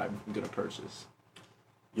X that I'm gonna purchase.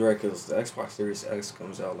 You're right, because the Xbox Series X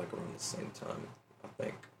comes out like around the same time, I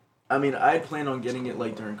think. I mean, I plan on getting it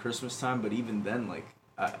like during Christmas time, but even then, like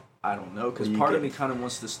I don't know, because Well, you part of get- me kind of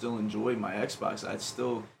wants to still enjoy my Xbox.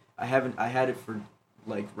 I had it for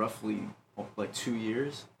like roughly like 2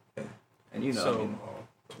 years, Yeah. and you know, So, I mean,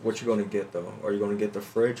 What you gonna get though? Are you gonna get the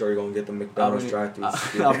fridge or are you gonna get the McDonald's drive-thru?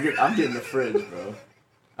 I'm getting the fridge, bro.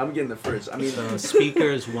 I'm getting the fridge. I mean, the speaker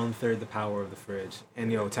is 1/3 the power of the fridge, and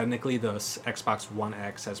technically the Xbox One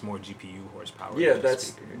X has more GPU horsepower. yeah, than the that's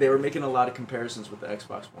speaker. they were making a lot of comparisons with the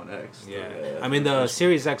Xbox One X. Yeah. Yeah. I mean the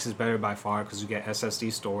Series X is better by far because you get SSD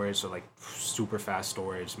storage, so like super fast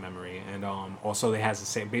storage memory, and also it has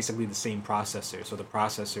basically the same processor, so the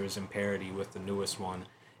processor is in parity with the newest one,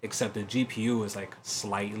 except the GPU is like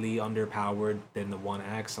slightly underpowered than the One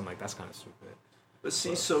X. I'm like, that's kind of stupid. But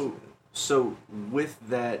see, so with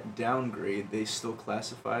that downgrade, they still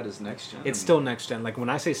classify it as next gen. It's still next gen. Like when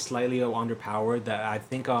I say slightly underpowered, that I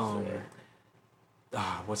think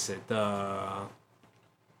what's it? The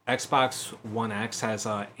Xbox One X has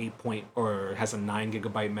a 9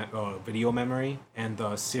 gigabyte video memory, and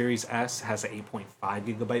the Series S has a 8.5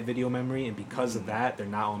 gigabyte video memory, and because of that, they're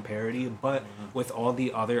not on parity. But with all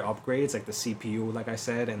the other upgrades, like the CPU, like I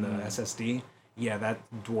said, and the SSD, yeah, that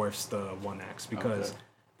dwarfs the One X because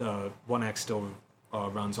the One X still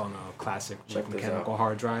runs on a classic Check this mechanical out.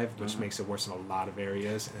 hard drive, which makes it worse in a lot of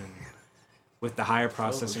areas. And with the higher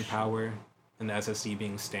processing power and the SSD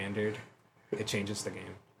being standard, it changes the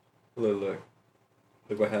game. Look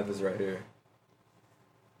what happens right here.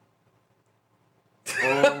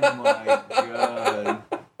 Oh my god.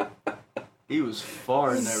 He was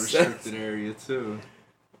far in that restricted area too.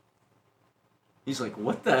 He's like,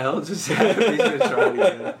 what the hell just happened? He's gonna try it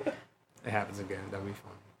again. It happens again. That'd be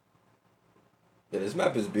fun. Yeah, this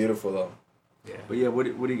map is beautiful though. Yeah. But yeah, what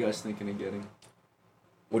are you guys thinking of getting?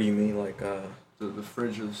 What do you mean, like The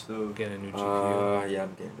fridge or the stove? Get a new GPU. yeah,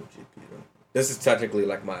 I'm getting a GPU. This is technically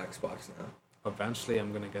like my Xbox now. Eventually,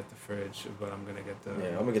 I'm gonna get the fridge, but I'm gonna get the. Yeah,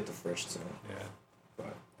 I'm gonna get the fridge too. Yeah.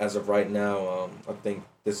 But as of right now, I think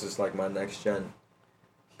this is like my next gen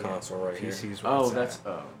console right here. PC's where Oh, it's that's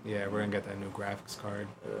at. Yeah, we're gonna get that new graphics card.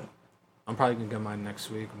 Yeah. I'm probably gonna get mine next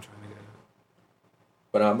week. I'm trying to get it.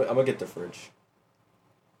 But I'm gonna get the fridge.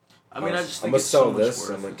 I mean, I just I'ma think it's sell so much this, worth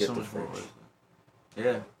I'm gonna it, get so the much more fridge. worth it.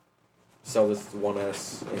 Yeah. Sell this One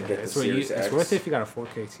S and get the It's, Series X. it's worth it if you got a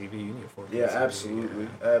 4K TV. You need a 4K Yeah, TV. absolutely,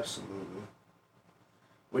 Yeah. absolutely.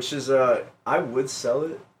 Which is, I would sell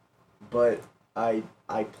it, but I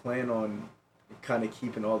plan on kind of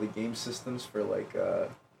keeping all the game systems for like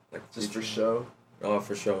just for show. Oh,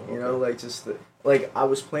 for sure. You know, like just I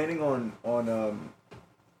was planning on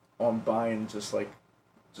buying just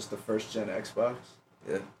the first gen Xbox.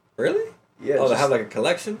 Yeah. Really? Yeah. Oh, they just have like a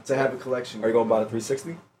collection. to have a collection. Are you gonna buy the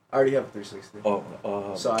 360? I already have a 360.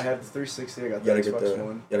 Oh. So I have the 360. I got You the gotta get Xbox the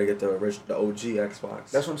One. you gotta get the OG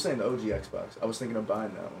Xbox. That's what I'm saying. The OG Xbox. I was thinking of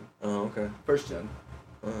buying that one. Oh, okay. First gen.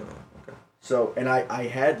 Oh, okay. So, and I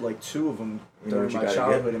had like 2 of them You know during what you my gotta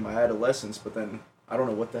childhood get? and my adolescence, but then I don't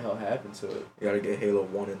know what the hell happened to it. You gotta get Halo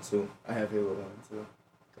 1 and 2. I have Halo 1 and 2.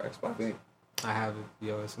 I Xbox. think. I have it.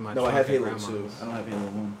 Yo, it's in my No, I trunk have at Halo grandma's. 2. I don't have Halo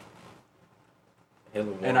 1.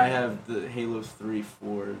 Halo 1. And I have the Halo 3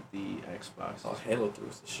 for the Xbox. Oh, Halo 3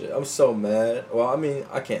 is the shit. I'm so mad. Well, I mean,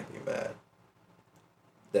 I can't be mad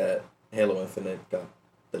that Halo Infinite got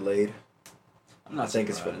delayed. I'm not I think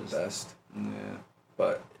it's for the surprised. best. Yeah.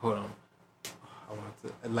 But Hold on. I want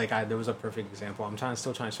to there was a perfect example. I'm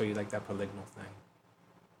still trying to show you like that polygonal thing.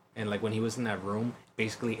 And like when he was in that room,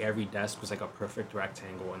 basically every desk was like a perfect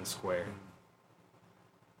rectangle and square.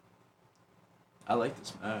 I like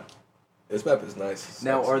this map. This map is nice. It's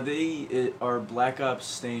Now, sexy. are Black Ops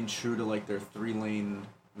staying true to like their 3-lane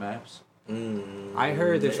maps? I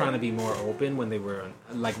heard they're trying to be more open when they were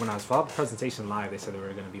like when I saw the presentation live. They said they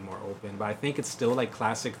were going to be more open, but I think it's still like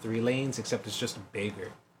classic 3 lanes, except it's just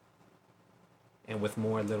bigger and with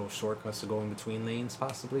more little shortcuts to go in between lanes.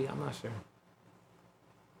 Possibly, I'm not sure.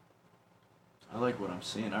 I like what I'm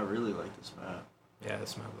seeing. I really like this map. Yeah,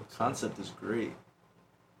 this map looks. Concept is great.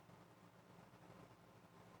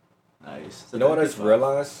 Nice. You know what I just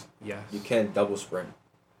realized? Yes. You can't double sprint.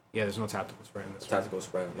 Yeah, there's no tactical sprint in this. Tactical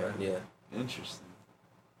sprint, right? Yeah. Interesting.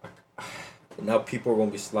 And now people are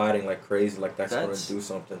gonna be sliding like crazy. Like that's gonna do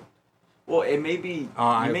something. Well, it may be.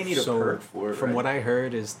 You may need a perk for it. From what I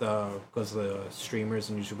heard is because the streamers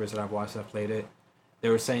and YouTubers that I've watched that played it, they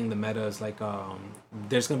were saying the meta is like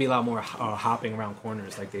there's gonna be a lot more hopping around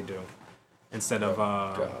corners like they do, instead of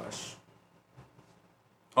gosh.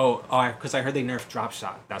 Because I heard they nerfed drop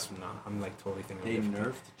shot. That's what I'm like totally thinking. They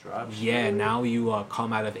nerfed drop shot. Yeah, now you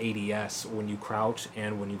come out of ADS when you crouch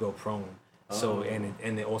and when you go prone. So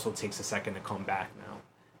and it also takes a second to come back now.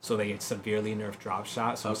 So they severely nerfed drop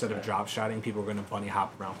shot. So instead of drop shotting, people are gonna bunny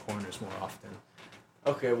hop around corners more often.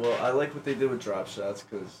 Okay, well I like what they did with drop shots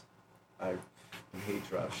because I hate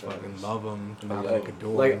drop shots. I fucking love them.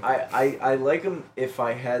 Like I like them if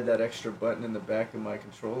I had that extra button in the back of my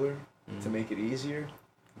controller to make it easier.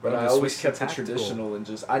 But I always kept it traditional and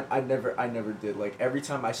just I never did. Like every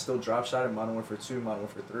time I still drop shot in Modern Warfare 2, Modern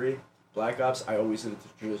Warfare 3, Black Ops, I always did it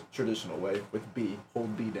the traditional way with B,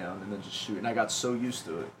 hold B down and then just shoot. And I got so used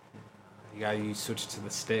to it. You switch to the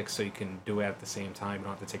stick so you can do it at the same time. You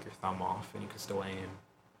don't have to take your thumb off and you can still aim.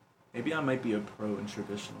 Maybe I might be a pro in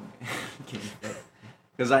traditional games.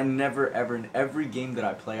 Because I never ever in every game that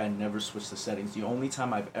I play I never switch the settings. The only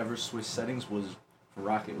time I've ever switched settings was for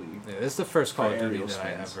Rocket League. Yeah, this is the first Call of Duty that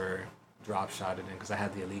I ever drop shotted in because I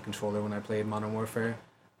had the Elite controller when I played Modern Warfare.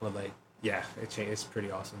 But like, yeah, it's pretty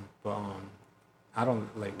awesome. But I don't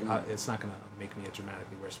like. It's not gonna make me a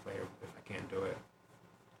dramatically worse player if I can't do it.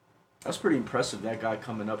 That's pretty impressive. That guy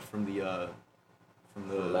coming up from the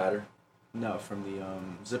ladder. No, from the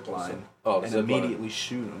zip line. Oh, and immediately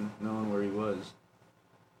shoot him, knowing where he was.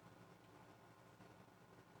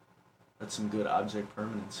 That's some good object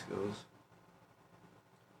permanence skills.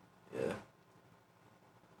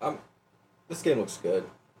 Yeah. This game looks good.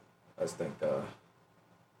 I just think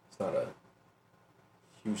it's not a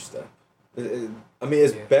huge step.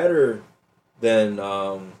 It's better than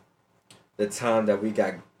the time that we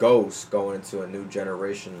got Ghost going into a new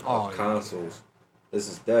generation of consoles. Yeah. This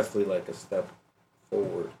is definitely like a step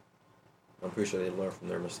forward. I'm pretty sure they learned from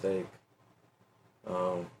their mistake.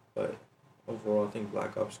 But overall, I think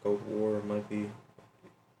Black Ops Cold War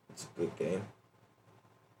it's a good game.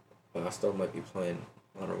 But I still might be playing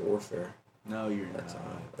Modern Warfare. No, you're not.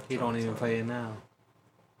 You don't even play it now.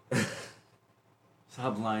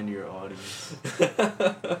 Stop lying to your audience. I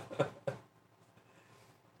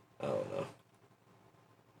don't know.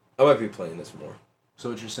 I might be playing this more. So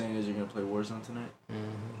what you're saying is you're gonna play Warzone tonight?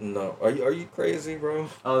 Mm-hmm. No, are you crazy, bro?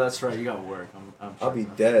 Oh, that's right. You got work. I'll be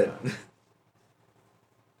dead. I'm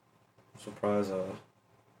surprised.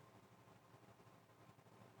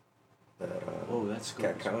 That's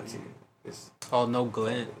Cat County. No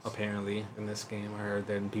glint apparently in this game. I heard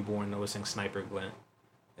that people weren't noticing sniper glint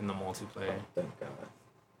in the multiplayer. Oh, thank God.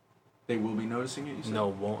 They will be noticing it. You said?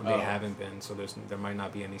 No, they haven't been. So there might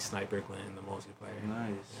not be any sniper glint in the multiplayer.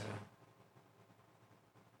 Nice. Yeah.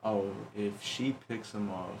 Oh, if she picks him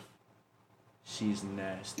off, she's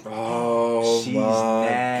nasty. Oh, she's my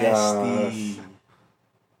nasty. Gosh.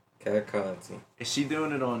 Cat County. Is she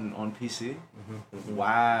doing it on PC? Mm-hmm. Mm-hmm.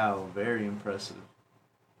 Wow, very impressive.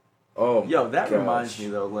 Oh, yo, that gosh. reminds me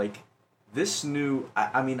though, like this new.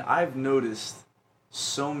 I mean, I've noticed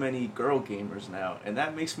so many girl gamers now, and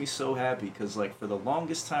that makes me so happy because, like, for the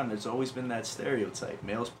longest time, there's always been that stereotype: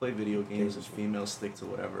 males play video games and females stick to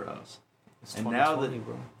whatever else. It's and now that,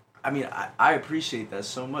 bro. I mean, I appreciate that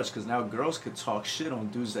so much because now girls could talk shit on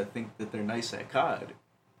dudes that think that they're nice at COD,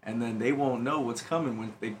 and then they won't know what's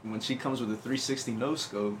coming when she comes with a 360 no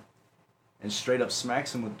scope and straight up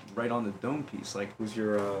smacks him right on the dome piece. Like, who's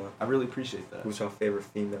your? I really appreciate that. Who's your favorite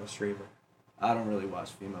female streamer? I don't really watch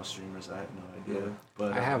female streamers. I have no idea. Yeah.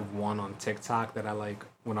 But I have one on TikTok that I like.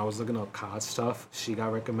 When I was looking up COD stuff, she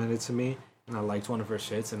got recommended to me, and I liked one of her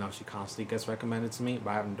shits, and now she constantly gets recommended to me.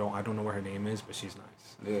 But I don't know where her name is, but she's nice.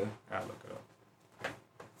 Yeah. I gotta look it up.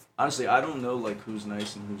 Honestly, I don't know like who's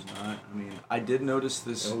nice and who's not. I mean, I did notice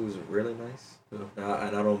this. You know who's really nice? Yeah.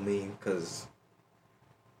 And I don't mean because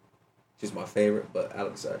she's my favorite, but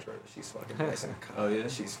Alexandra, she's fucking nice in COD. Oh yeah,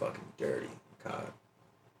 she's fucking dirty in COD.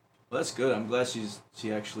 Well, that's good. I'm glad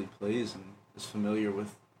she actually plays and is familiar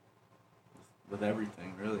with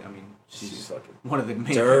everything. Really, I mean, she's fucking one of the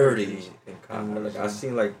main dirty. characters. And like I've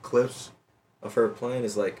seen like clips of her playing.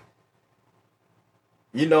 Is like,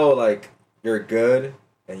 you know, like you're good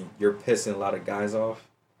and you're pissing a lot of guys off.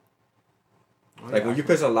 Oh, Like yeah. when you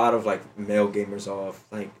piss a lot of like male gamers off,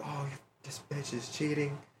 like, oh, this bitch is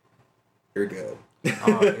cheating. You're good.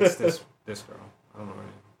 Oh, it's this girl. I don't know her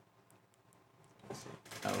name.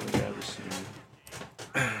 I don't think I've ever seen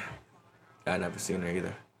her. I never seen her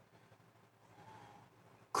either.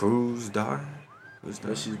 Cruz Dar.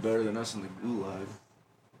 But she's better than us in the gulag.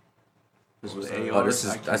 Because with Oh, AR, this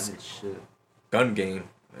is- I can't that's- hit shit. Gun game.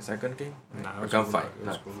 Is that gun game? Nah, it or was gunfight? Gulag. It was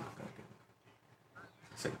Not Gulag. gun game.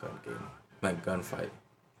 It's a gun game. Like gunfight.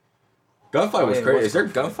 Gunfight was yeah, crazy. what's Is there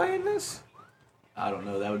gunfight? gunfight in this? I don't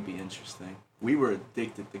know. That would be interesting. We were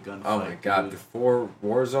addicted to gunfight. Oh my god! dude. Before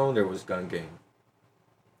Warzone, there was gun game.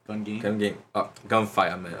 Gun game? Gun game.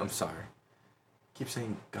 Gunfight. I meant. I'm sorry. Keep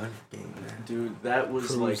saying gun game, man. Dude, that was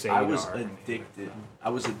Crusade like, I was Army. addicted. I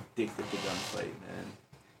was addicted to gunfight, man.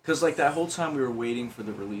 Because, like, that whole time we were waiting for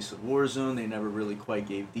the release of Warzone, they never really quite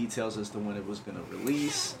gave details as to when it was going to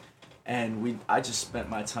release. And I just spent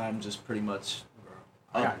my time just pretty much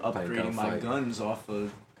Playing upgrading my gunfight. guns off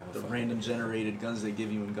of the Gunfight. random generated guns they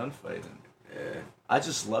give you in gunfight. And Yeah. I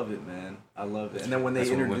just love it, man. I love it. And then when they That's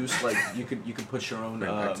what we- introduced, like, you could put your own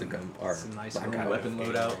Bring back to gun. Or It's a nice black own ops. weapon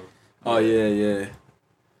loadout. Oh yeah, yeah.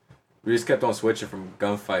 We just kept on switching from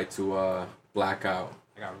gunfight to blackout.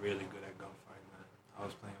 I got really good at gunfight, man. I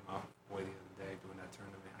was playing my boy the other day doing that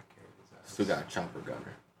tournament. I carried his ass. Still got a chopper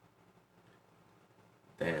gunner.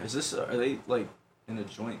 Damn. Is this, are they, like, in a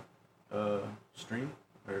joint stream?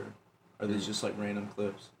 Or are these just, like, random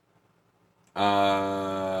clips?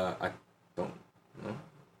 I don't know.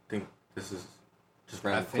 I think this is just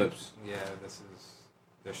random clips. Yeah,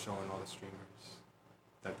 they're showing all the streamers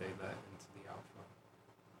that they let into the alpha.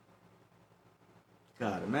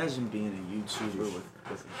 God, imagine being a YouTuber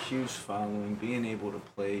with a huge following, being able to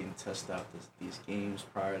play and test out these games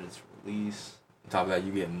prior to its release. On top of that,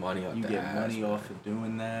 you get money off You the get ads, money man. off of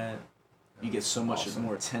doing that. You get so much Awesome.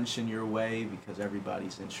 more attention your way because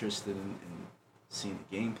everybody's interested in seeing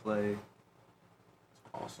the gameplay.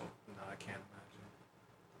 Awesome. No, I can't imagine.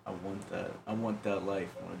 I want that. I want that life.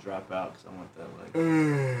 I want to drop out because I want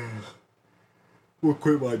that life. We'll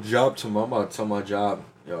quit my job tomorrow. I'm about to tell my job,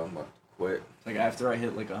 yo, I'm about to quit. Like after I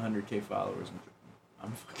hit like 100K followers,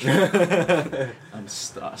 I'm fucking. I'm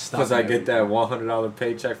stop. Plus, I get that $100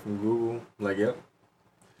 paycheck from Google. I'm like, yep.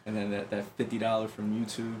 And then that $50 from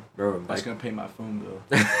YouTube. Bro, That's Mike. gonna pay my phone bill.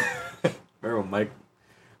 Remember when Mike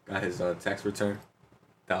got his tax return?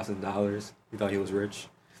 $1,000. He thought he was rich.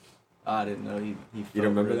 I didn't know he felt don't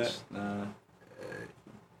remember rich. Nah.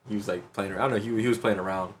 He was like playing around. I don't know. He was playing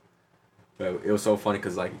around. But it was so funny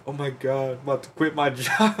because like, oh my god, I'm about to quit my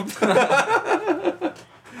job.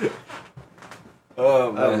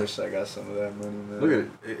 Oh man. I wish I got some of that money, man. Look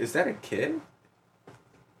at it. Is that a kid?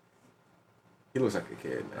 He looks like a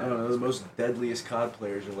kid, man. I don't know. The most deadliest COD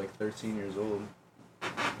players are like 13 years old.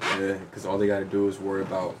 Yeah, because all they got to do is worry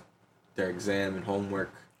about their exam and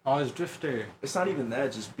homework. Oh, it's Drifter. It's not even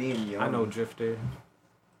that. Just being young. I know Drifter.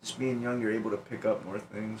 Just being young, you're able to pick up more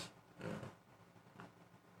things. Yeah.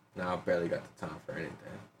 Now I barely got the time for anything.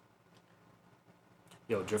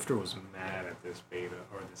 Yo, Drifter was mad at this beta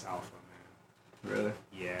or this alpha, man. Really?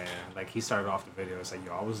 Yeah, like he started off the video. It's like,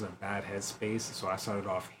 yo, I was in a bad headspace, so I started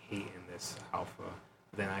off hating this alpha.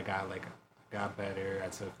 Then I got better.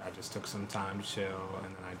 I just took some time to chill,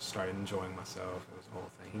 and then I just started enjoying myself. It was a whole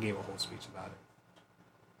thing. He gave a whole speech about it.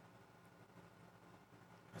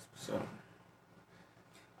 That's what's up.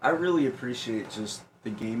 I really appreciate just the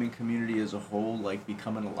gaming community as a whole, like,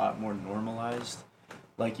 becoming a lot more normalized.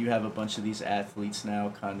 Like, you have a bunch of these athletes now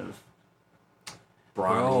kind of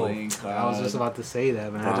playing I was just about to say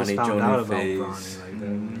that, man. I just Bronny found joining out about FaZe. Bronny like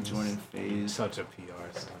that. joining FaZe. Such a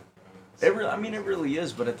PR stunt. It really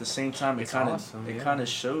is, but at the same time, It's awesome, it yeah. kind of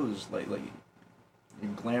shows like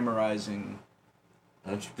you're glamorizing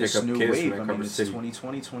Why don't you pick this up new kids wave. from I Cover mean, it's City?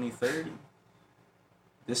 2020, 2030.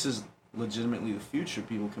 This is legitimately the future.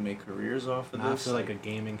 People can make careers off of Now I this. feel like a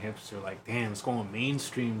gaming hipster, like, damn, it's going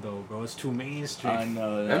mainstream though, bro. It's too mainstream. I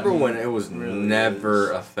know. Remember when it was really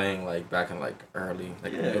never is. a thing, like back in like early,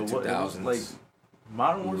 like Yeah, mid it was 2000s. like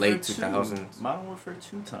Modern Warfare late 2, 2000s. Modern Warfare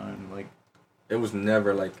 2 time, like It was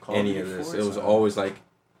never like Call any of of Duty this. 4 It was time. always like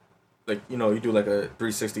you know, you do like a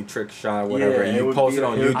 360 trick shot, whatever, and it you would post be- it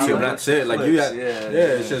on it would be YouTube. like That's it. Like you clips, got, yeah,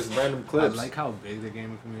 it's just random clips. I like how big the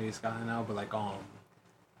gaming community's gotten now, but like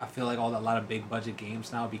I feel like a lot of big budget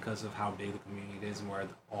games now, because of how big the community is and where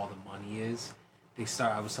all the money is,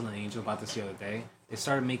 I was telling Angel about this the other day. They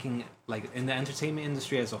started making, like, in the entertainment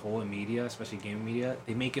industry as a whole, in media, especially gaming media,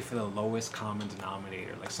 they make it for the lowest common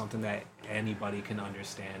denominator, like something that anybody can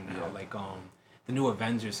understand now. Yeah. Like the new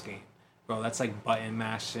Avengers game, bro. That's like button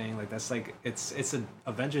mashing. Like that's like it's an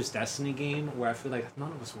Avengers Destiny game where I feel like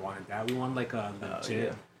none of us wanted that. We wanted like a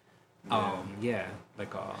legit.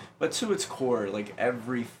 But to its core, like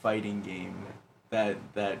every fighting game that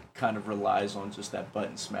kind of relies on just that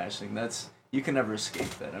button smashing, you can never escape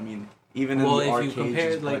that. I mean, even in the arcades, you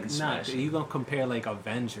compare just like button smashing. you don't compare like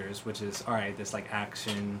Avengers, which is alright, this like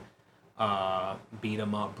action, beat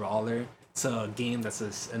 'em up brawler. It's a game that's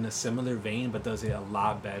in a similar vein, but does it a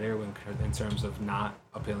lot better in terms of not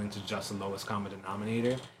appealing to just the lowest common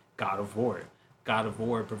denominator. God of War. God of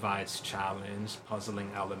War provides challenge, puzzling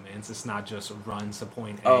elements. It's not just run to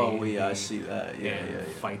point A. Oh, yeah, I see that. Yeah.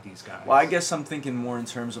 Fight these guys. Well, I guess I'm thinking more in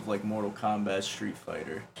terms of like Mortal Kombat, Street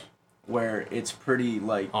Fighter, where it's pretty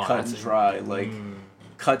like cut and dry, like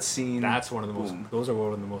cutscene. That's one of the most. Those are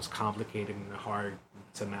one of the most complicated and hard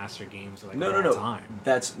to master games like no. time.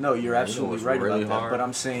 You're absolutely right really about that. hard. But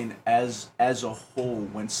I'm saying as a whole,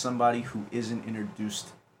 when somebody who isn't introduced,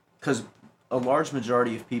 because a large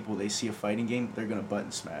majority of people, they see a fighting game, they're gonna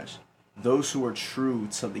button smash. Those who are true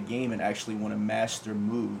to the game and actually want to master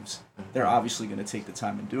moves, they're obviously gonna take the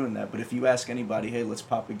time in doing that. But if you ask anybody, hey, let's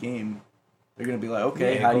pop a game, they're gonna be like,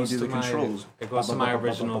 okay, how do you do the controls? It goes to my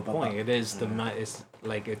original point. It is it's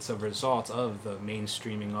like it's a result of the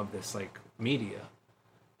mainstreaming of this like media.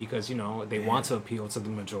 Because, they want to appeal to the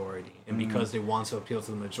majority. And because they want to appeal to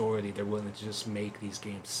the majority, they're willing to just make these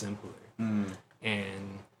games simpler.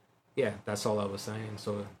 And, yeah, that's all I was saying.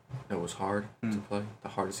 So It was hard to play. The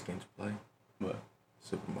hardest game to play. What?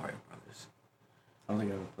 Super Mario Brothers. I don't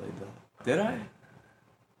think I ever played that. Did I?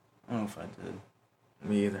 I don't know if I did.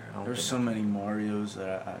 Me either. There's so many Marios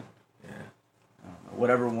that I Yeah. don't know.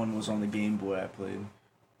 Whatever one was on the Game Boy I played.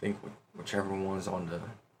 I think whichever one's on the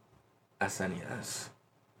SNES.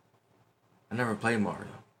 I never played Mario.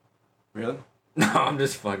 Really? No, I'm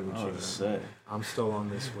just fucking with I you. was say. I'm still on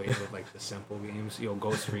this wave of like the simple games.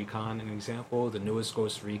 Ghost Recon, an example. The newest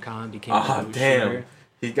Ghost Recon became a new damn. shooter.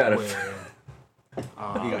 He got He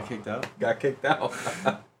got kicked out? got kicked out.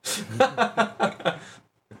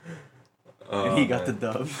 And he got the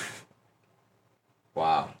dub.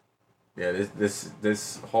 Wow. Yeah,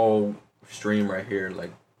 this whole stream right here,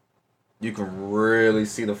 like, you can really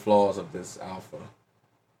see the flaws of this alpha.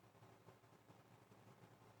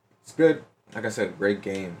 It's good. Like I said, great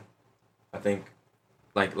game. I think,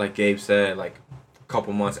 like Gabe said, like a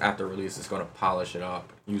couple months after release, it's gonna polish it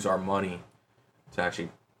up. Use our money to actually,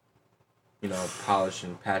 polish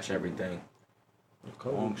and patch everything. A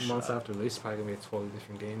couple months after release, it's probably gonna be a totally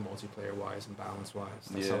different game, multiplayer wise and balance wise.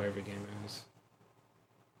 That's how every game is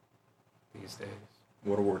these days.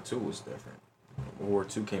 World War II was different. World War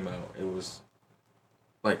II came out. It was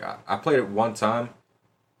like I played it one time,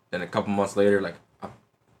 then a couple months later, like I,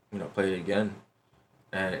 played it again,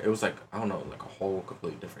 and it was like I don't know, like a whole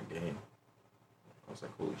completely different game. I was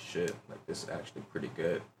like, holy shit! Like this is actually pretty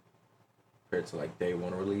good compared to like day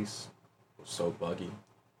one release. It was so buggy.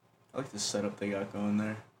 I like the setup they got going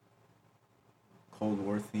there. Cold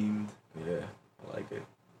War themed. Yeah, I like it.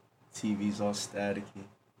 TV's all staticky.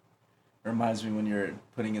 Reminds me when you're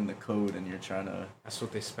putting in the code and you're trying to That's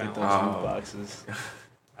what they spent. get those loot boxes.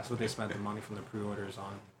 That's what they spent the money from the pre-orders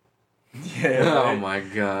on. Yeah. Oh right? my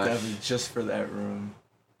gosh. Definitely just for that room.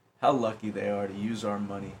 How lucky they are to use our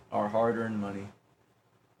money, our hard-earned money,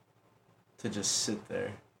 to just sit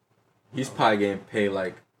there. He's probably getting paid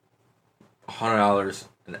like $100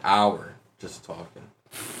 an hour just talking,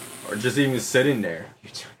 or just even sitting there.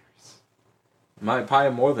 You're generous. Might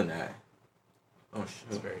probably more than that. Oh It's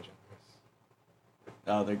shit. very generous.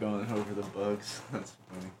 Oh, they're going over the bugs. That's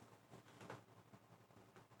funny.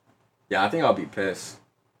 Yeah, I think I'll be pissed.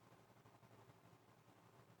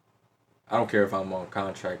 I don't care if I'm on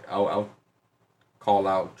contract. I'll call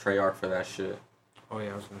out Treyarch for that shit. Oh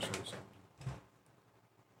yeah, I was gonna show you something.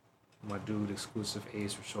 My dude exclusive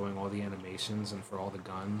Ace was showing all the animations and for all the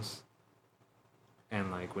guns. And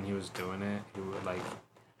like when he was doing it, he would like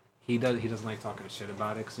he doesn't like talking shit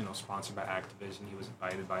about it because sponsored by Activision, he was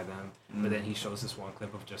invited by them. But then he shows this one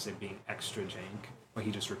clip of just it being extra jank, where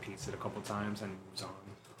he just repeats it a couple times and moves on.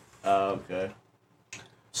 Oh, okay.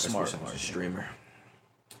 Smart Smart. streamer.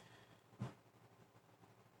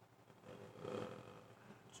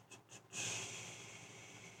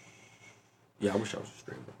 Yeah, I wish I was a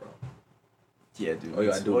streamer, bro. Yeah, dude. All you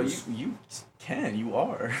gotta do well, is- you can. You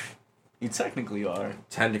are. You technically are.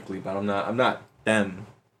 Technically, but I'm not them.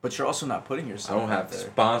 But you're also not putting I yourself don't out have there.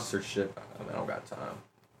 sponsorship. I don't got time.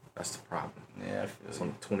 That's the problem. Yeah, I feel It's you.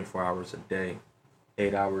 only 24 hours a day,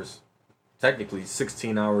 8 hours, technically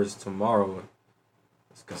 16 hours tomorrow.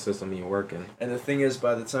 It's consistently working. And the thing is,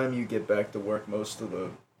 by the time you get back to work, most of the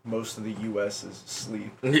U.S. is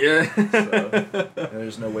asleep. Yeah. So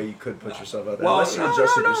there's no way you could put yourself out there Well, unless you no,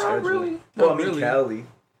 adjusted no, your no, schedule. really. Well, Not I mean really. Cali,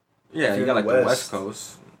 Yeah, If you you're got in like the the West. West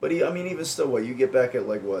Coast. but I mean even still, what you get back at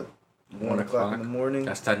like what 1 o'clock in the morning?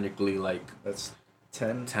 That's technically like That's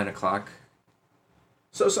 10. 10 o'clock.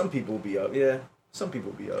 So some people will be up. Yeah, some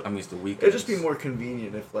people will be up. I mean, it's the weekend. It'd just be more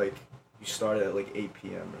convenient if like you started at like 8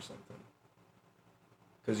 p.m. or something.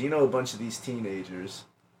 Because a bunch of these teenagers,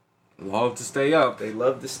 Love to stay up. they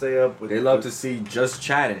love to stay up. They love to see just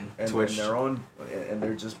chatting. and Twitch. and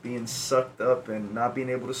they're just being sucked up and not being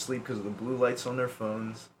able to sleep because of the blue lights on their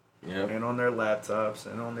phones Yep. and on their laptops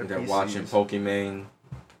and on their They're PCs. watching Pokemon,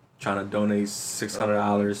 trying to donate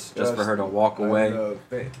 $600 just for her to walk I away. know,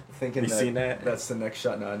 thinking You that seen that? that's the next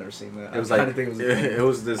shot. No, I've never seen that. It was I like kinda think it was a thing. it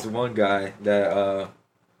was this one guy that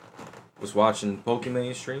was watching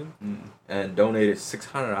Pokemon stream and donated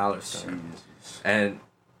 $600 to her. Jesus. And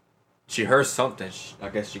she heard something. I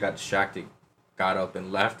guess she got distracted, got up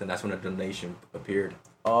and left, and that's when the donation appeared.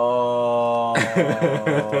 Oh,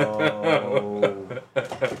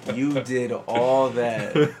 you did all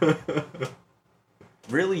that.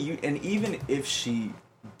 Really, and even if she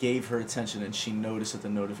gave her attention and she noticed that the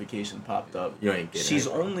notification popped up, You ain't getting she's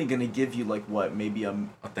it. only gonna give you like what, maybe Oh,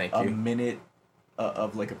 thank a you. minute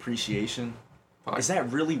of like appreciation. Fuck. Is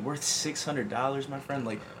that really worth $600, my friend?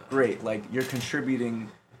 Like, great, like you're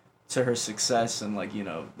contributing to her success and like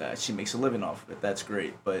that she makes a living off of it. That's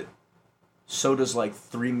great, but so does like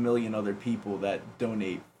 3 million other people that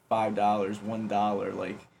donate $5,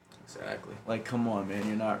 $1. Exactly. Like, come on, man,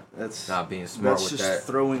 you're not. That's Not being smart that's with just that.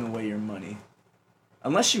 throwing away your money.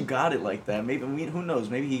 Unless you got it like that, maybe. I mean, who knows?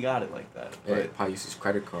 Maybe he got it like that. Yeah, But probably use his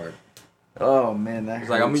credit card. oh man, that He's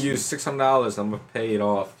like, I'm hurts gonna me. use $600. I'm gonna pay it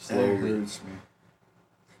off That slowly. hurts me.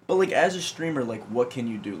 But like, as a streamer, like, what can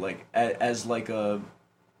you do? Like, as like a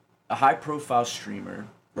high profile streamer.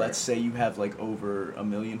 Right. Let's say you have like over 1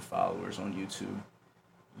 million followers on YouTube.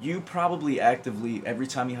 You probably actively every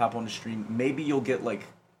time you hop on the stream, maybe you'll get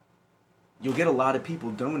a lot of people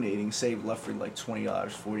donating, say left for like $20,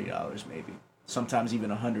 $40 maybe. Sometimes even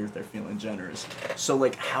 100 if they're feeling generous. So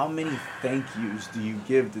like, how many thank yous do you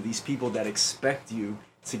give to these people that expect you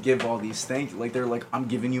to give all these thank you? Like, they're like, I'm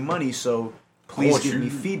giving you money, so please want give you- me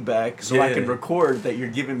feedback so I Yeah. can record that you're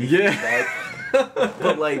giving me Yeah. feedback.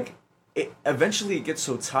 But like, eventually it gets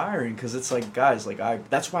so tiring because it's like, guys, like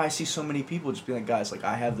that's why I see so many people just being like, guys, like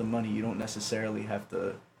I have the money, you don't necessarily have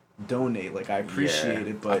to donate. Like, I appreciate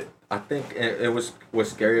Yeah. it, but I think it was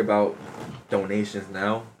what's scary about donations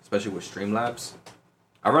now, especially with Streamlabs.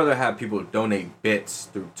 I'd rather have people donate bits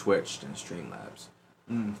through Twitch than Streamlabs.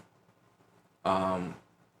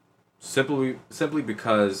 Simply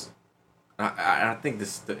because I think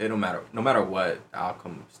it don't matter. No matter what, the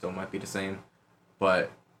outcome still might be the same.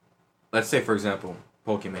 But let's say, for example,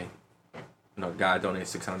 Pokemon. Guy donated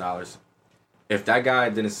 $600. If that guy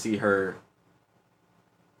didn't see her,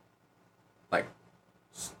 like,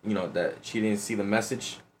 that she didn't see the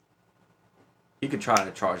message, he could try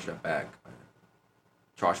to charge that back.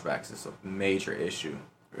 Chargebacks is a major issue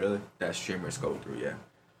really, that streamers go through, yeah.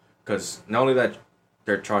 Because not only that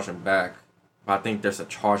they're charging back, but I think there's a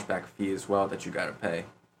chargeback fee as well that you gotta pay.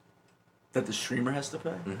 that the streamer has to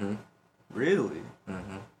pay. Mm-hmm. Really?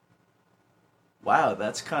 Mm-hmm. Wow,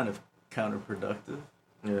 that's kind of counterproductive.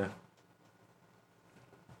 Yeah.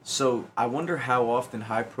 So I wonder how often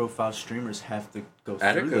high-profile streamers have to go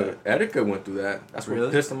through that. Etika went through that. That's Really?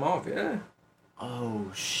 what pissed him off, yeah.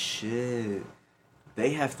 Oh shit!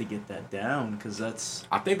 They have to get that down because that's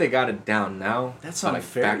I think they got it down now. that's but,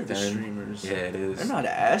 unfair back to the then, streamers. Yeah, it is. They're not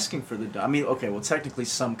asking for the. I mean, okay, well, technically,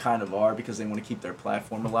 some kind of are because they want to keep their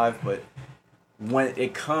platform alive. But when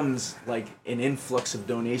it comes like an influx of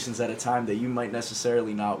donations at a time that you might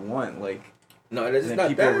necessarily not want, like, No, it's then not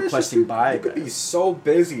people that. are It's just requesting you could be buybacks. so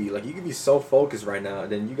busy. Like, you could be so focused right now.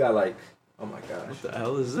 And then you got, like, oh my gosh. what the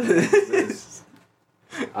hell is What is this? this?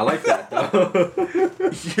 I like that,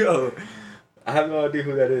 though. Yo, I have no idea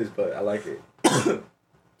who that is, but I like it.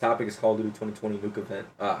 Topic is Call of Duty 2020 Nuke event.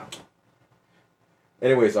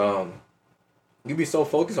 Anyways, you be so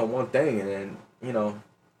focused on one thing, and then,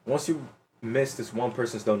 once you miss this one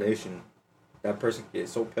person's donation, that person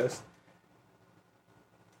gets so pissed.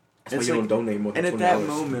 That's why It's you like- don't donate more than and $20. at that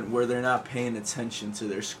moment where they're not paying attention to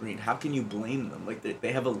their screen, how can you blame them? Like,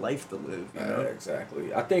 they have a life to live, you know?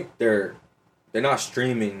 Exactly. I think they're not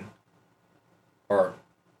streaming, or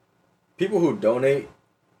people who donate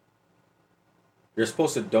you're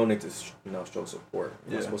supposed to donate to show support.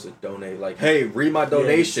 You're Yeah. supposed to donate like, hey, read my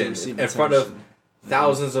donation receive in front of attention.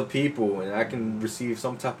 thousands of people, and I can receive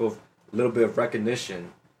some type of little bit of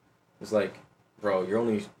recognition. It's like, bro, you're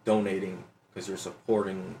only donating because you're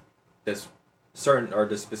supporting this certain or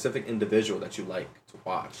this specific individual that you like to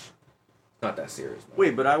watch. It's not that serious. Man.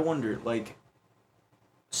 Wait, but I wonder, like,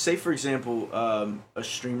 say for example, a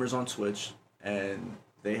streamer's on Twitch and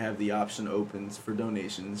they have the option open for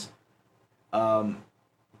donations.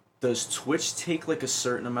 Does Twitch take like a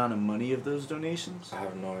certain amount of money of those donations? I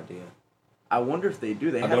have no idea. I wonder if they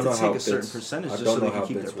do. They have to take a certain percentage just so they can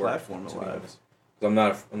keep their platform alive. I'm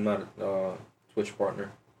not a Twitch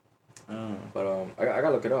partner. Oh. But I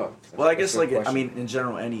gotta look it up. Well, I guess like I mean in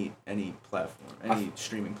general any platform, any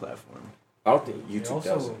streaming platform. I don't think YouTube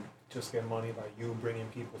also does it. just get money by you bringing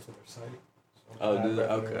people to their site. So Oh, ad do they?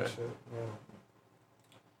 revenue and Okay. shit, yeah.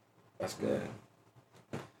 That's good.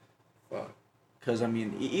 Fuck. Because I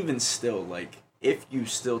mean, even still, like if you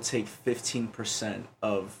still take 15%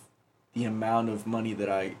 of the amount of money that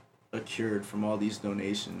I accrued from all these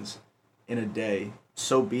donations in a day,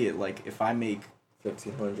 so be it. Like if I make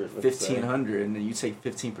 1,500 and then you take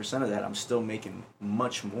 15% of that, I'm still making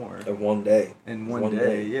much more in one day. in one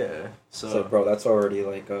day. Yeah. So bro, that's already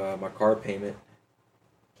like my car payment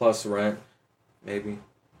plus rent, maybe.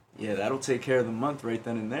 Yeah, that'll take care of the month right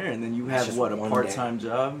then and there, and then you That's have just what, a one part-time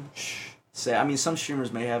job. Say, I mean, some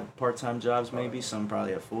streamers may have part-time jobs, maybe some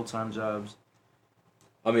probably have full-time jobs.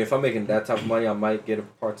 I mean, if I'm making that type of money, I might get a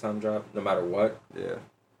part-time job no matter what. Yeah.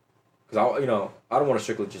 Cause I don't want to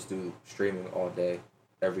strictly just do streaming all day,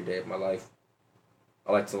 every day of my life.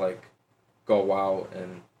 I like to like go out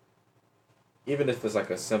and even if it's like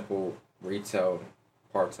a simple retail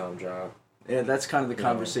part-time job. Yeah, that's kind of the You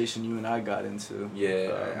conversation you and I got into.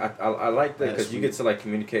 Yeah, I like that because last you week. get to like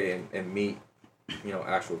communicate and meet,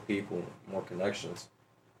 actual people, more connections.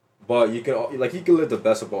 But you can live the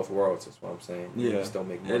best of both worlds. That's what I'm saying. You Yeah, can still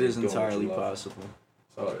make money it is doing what you entirely love. possible.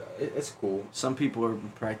 So it's cool. Some people are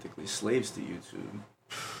practically slaves to YouTube.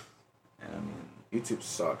 And I mean, YouTube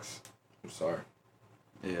sucks. I'm sorry.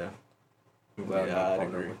 yeah. I'm glad Yeah, I'm not I'd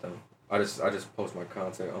partnered agree. with them. I just post my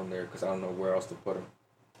content on there because I don't know where else to put them.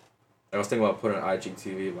 I was thinking about putting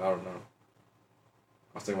IGTV, but I don't know.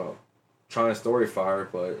 I was thinking about trying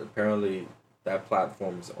Storyfire, but apparently that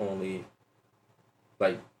platform is only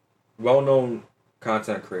like well-known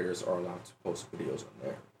content creators are allowed to post videos on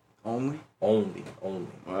there. Only? Only.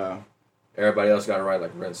 Wow. Everybody else got to write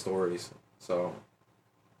like written stories, so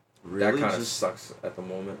Really? that kind of Just- sucks at the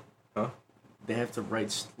moment. They have to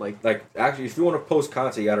write, like Like actually, if you want to post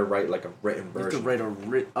content, you got to write like a written you have to version.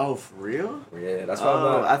 write a oh, for real? Yeah, that's why I'm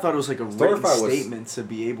not. I thought it was like a written Storyfire was- statement to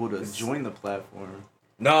be able to join the platform.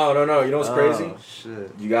 No. You know what's crazy? Oh,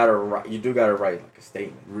 shit. You gotta write. You do gotta write like a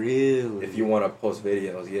statement Really? if you want to post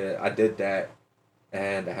videos. Yeah, I did that,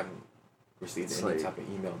 and I haven't received It's any like- type of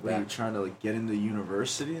email Were you back. trying to like get into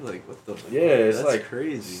university? Like what the? Yeah, it's That's like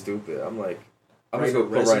crazy. stupid. I'm like, I'm Write just a gonna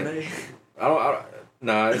put resume. right. I don't.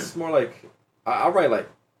 Nah, it's more like I'll write like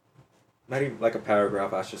not even like a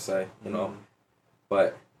paragraph, I should say.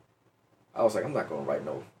 But I was like, I'm not gonna write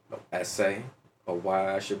no essay or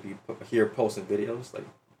why I should be here posting videos. Like,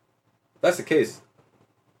 if that's the case,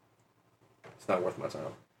 it's not worth my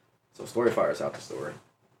time. So Storyfire is out the story,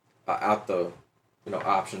 out the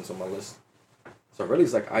options on my list. So really,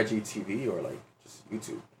 it's like IGTV or like just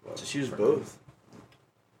YouTube. Well, Just use for both.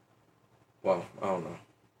 Well, I don't know.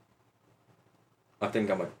 I think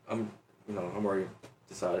I'm already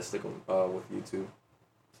decided to stick with YouTube.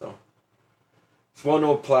 So it's one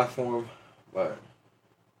old platform, but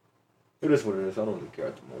it is what it is. I don't really care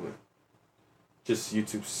at the moment. Just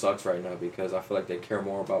YouTube sucks right now because I feel like they care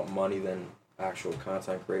more about money than actual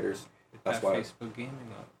content creators. That's That why. Facebook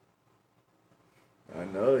gaming up. I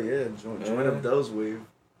know, yeah. Join up those wave.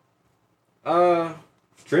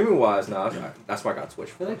 Streaming wise now, that's why I got Twitch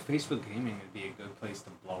I feel for. like Facebook gaming would be a good place to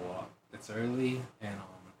blow up. It's early and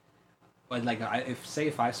but like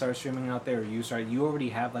if I start streaming out there or you start, you already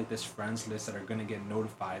have like this friends list that are gonna get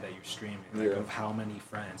notified that you're streaming, like Yeah. of how many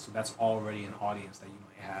friends. So that's already an audience that you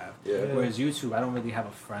might have. Yeah. Whereas YouTube, I don't really have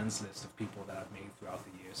a friends list of people that I've made throughout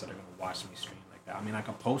the years that are gonna watch me stream like that. I mean, I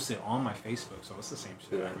can post it on my Facebook, so it's the same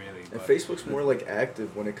shit, Yeah. really. And But Facebook's more like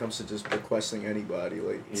active when it comes to just requesting anybody.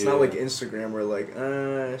 Like it's Yeah. not like Instagram where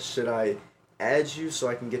like, should I add you so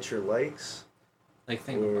I can get your likes? like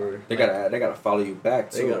think Or- about it. They Like, gotta follow you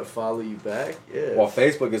back too. They gotta follow you back. Yeah. Well,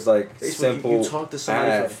 Facebook is like Facebook, simple. you talk to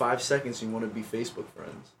somebody ad. for 5 seconds and you want to be Facebook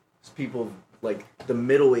friends. 'Cause people like the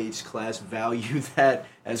middle-aged class value that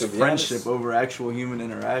as To be friendship honest- over actual human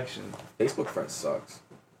interaction. Facebook friends sucks.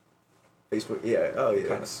 Facebook. Yeah. Oh yeah.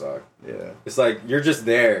 Kind of suck. Yeah. It's like you're just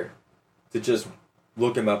there to just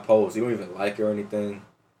look at my posts. You don't even like it or anything.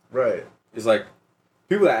 Right. It's like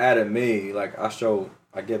people that added me, like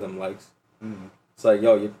I give them likes. Mm. It's like,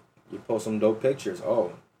 yo, you post some dope pictures.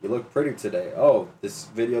 Oh, you look pretty today. Oh, this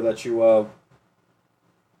video that you or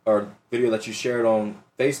video that you shared on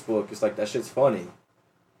Facebook, it's like that shit's funny.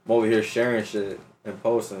 I'm over here sharing shit and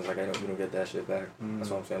posting. It's like we don't get that shit back. That's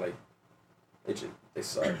what I'm saying. Like, they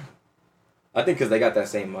suck. I think because they got that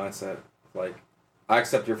same mindset. Like, I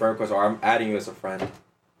accept your friend request, or I'm adding you as a friend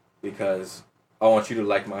because I want you to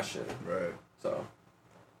like my shit. Right. So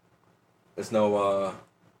there's no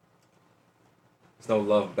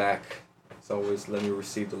love back. It's always let me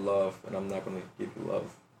receive the love, and I'm not gonna give you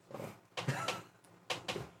love. So.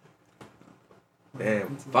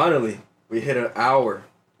 Damn! Finally, we hit an hour.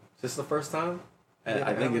 Is this the first time?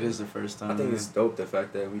 I think it is the first time. I think it's dope the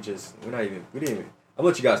fact that we didn't even. I'll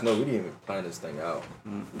let you guys know we didn't even plan this thing out.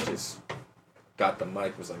 We just got the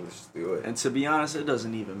mic. Was like, let's just do it. And to be honest, it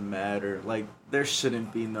doesn't even matter. Like, there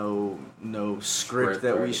shouldn't be no script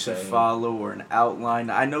that we should follow or an outline.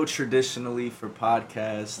 I know traditionally for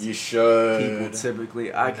podcasts, You should. people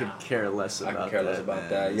typically, I could care less about that. I could care less about man.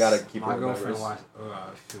 that. You gotta keep My it girlfriend remembrance.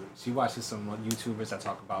 she watches some YouTubers that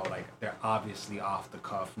talk about like they're obviously off the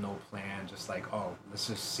cuff, no plan, just like, oh, let's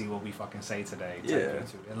just see what we fucking say today. type Yeah.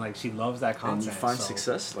 YouTube. And like she loves that content. And you find so,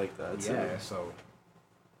 success like that too. Yeah, so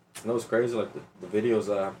You know what's crazy? Like the videos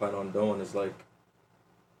that I plan on doing is like,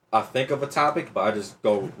 I think of a topic, but I just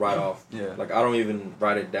go right off. Yeah. Like I don't even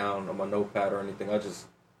write it down on my notepad or anything. I just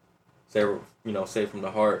say it from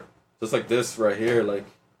the heart. Just like this right here, like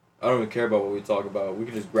I don't even care about what we talk about. We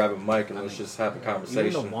can just grab a mic and let's just have a conversation.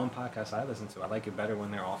 even the one podcast I listen to, I like it better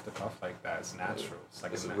when they're off the cuff like that. It's natural. It's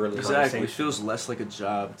like It's a really Exactly. It conversation. feels less like a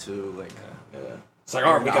job too. Like Yeah. It's like,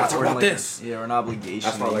 all right, we gotta talk or about like, this. Yeah, or an obligation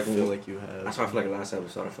That's why that I you like feel when like you have. That's why I feel like last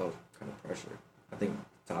episode I felt kind of pressure. I think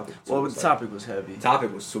the topic. Well, was the topic was heavy. The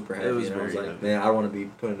topic was super heavy. It was and I was very like, heavy. man, I don't want to be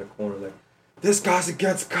put in a corner like, this guy's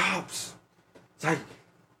against cops. It's like,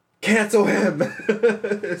 cancel him.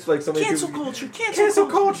 It's like so many Cancel people. culture. Cancel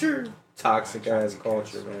culture. Toxic ass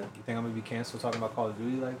culture, man. You think I'm gonna be canceled talking about Call of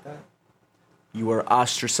Duty like that? You are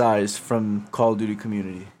ostracized from Call of Duty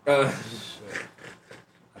community. Shit.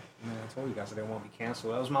 Man, I told you guys I didn't want to be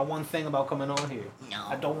canceled. That was my one thing about coming on here. No.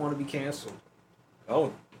 I don't want to be canceled.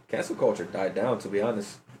 Oh, cancel culture died down. To be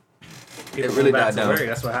honest, People really go back died to down. work,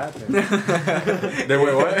 that's what happened. they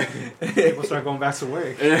went what? People start going back to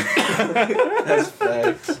work. That's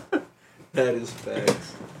facts. That is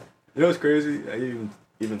facts. You know what's crazy?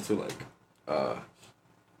 Even to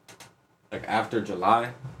like after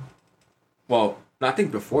July. Well, no, I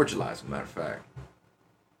think before July, as a matter of fact.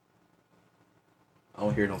 I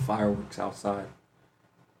don't hear no fireworks outside.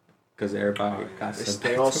 Because everybody got sent They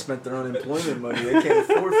back all to- spent their unemployment money. They can't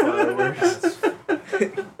afford fireworks.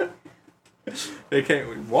 They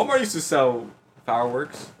can't. Walmart used to sell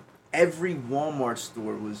fireworks. Every Walmart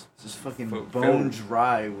store was just fucking Filled. bone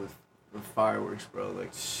dry with fireworks, bro.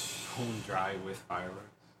 Like, Home dry with fireworks.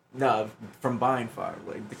 nah, from buying fireworks,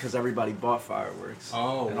 like, because everybody bought fireworks.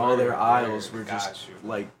 Oh, and all their word, aisles word. were just Got you.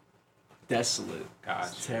 like desolate. Got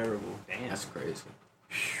It's you. terrible. Damn. That's crazy.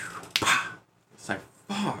 It's like,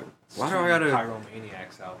 fuck. Why do I gotta...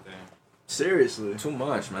 Pyromaniacs out there. Seriously. Too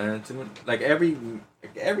much, man. Too much. Like every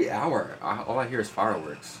hour, all I hear is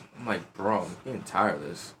fireworks. I'm like, bro, I'm getting tired of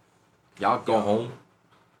this. Y'all go home.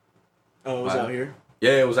 Oh, it was out here?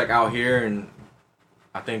 Yeah, it was like out here, and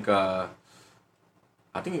I think right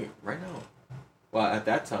now. Well, at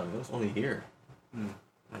that time, it was only here.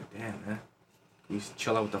 Like, damn, man. We used to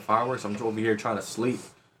chill out with the fireworks. I'm over here trying to sleep.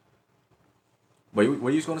 But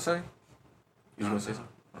what are you gonna say? You was gonna say something?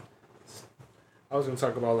 I was gonna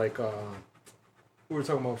talk about like we were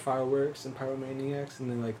talking about fireworks and pyromaniacs,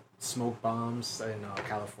 and then like smoke bombs in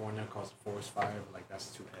California caused a forest fire, but like that's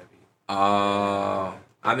too heavy.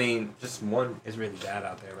 I mean, just one. It's really bad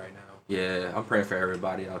out there right now. Yeah, I'm praying for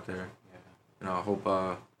everybody out there. Yeah. You know, I hope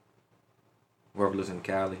whoever lives in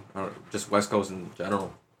Cali, just West Coast in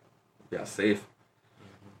general, yeah, safe.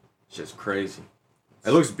 It's just crazy.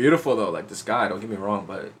 It looks beautiful though, like the sky. Don't get me wrong,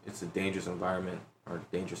 but it's a dangerous environment or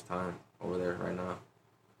dangerous time over there right now.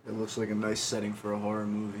 It looks like a nice setting for a horror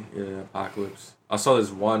movie. Yeah, apocalypse. I saw this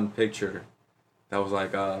one picture that was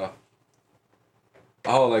like,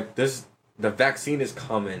 like this, the vaccine is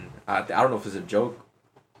coming. I don't know if it's a joke.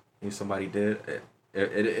 Maybe somebody did.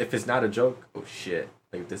 If it's not a joke, oh shit.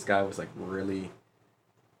 Like this guy was like really.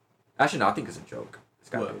 Actually, no, I think it's a joke. It's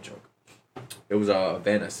gotta be a joke. It was a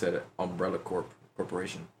van that said Umbrella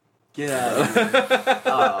Corporation. Get out of here.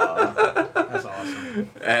 That's awesome.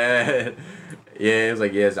 And Yeah, it was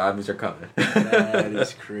like, yeah, zombies are coming. That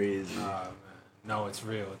is crazy. Man. No, it's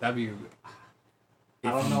real. That'd be. I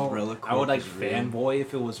If don't know. Umbrella I would Corp like is real. fanboy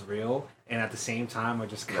if it was real, and at the same time, I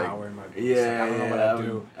just cower in my boots. Yeah, Like, I don't know what I I'd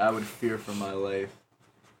do. I would fear for my life.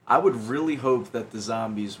 I would really hope that the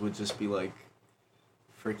zombies would just be like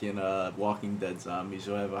freaking Walking Dead zombies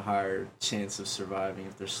who have a higher chance of surviving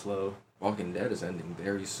if they're slow. Walking Dead is ending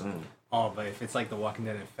very soon. Oh, but if it's like the Walking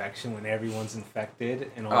Dead infection, when everyone's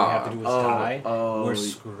infected and all we have to do is die, we're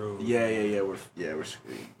screwed. Yeah, we're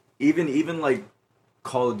screwed. Even like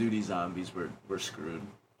Call of Duty zombies, we're screwed.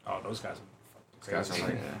 Oh, those guys These are guys crazy. are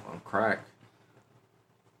like on crack.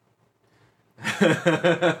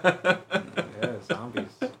 Yeah,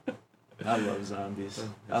 zombies. I love zombies.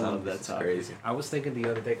 I love that It's topic. crazy. I was thinking the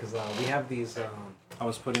other day because we have these. I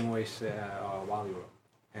was putting away shit at Wally World,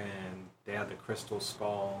 and they had the Crystal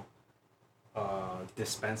Skull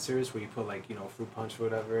dispensers where you put like fruit punch or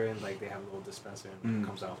whatever, and like they have a little dispenser and it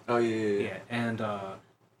comes out. Oh yeah. Yeah, and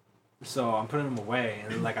so I'm putting them away,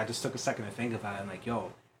 and like I just took a second to think about it, and like,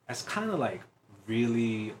 yo, that's kind of like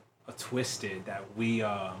really twisted that we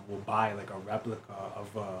will buy like a replica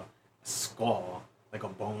of a skull, like a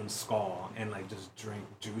bone skull, and like just drink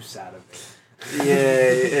juice out of it. Yeah,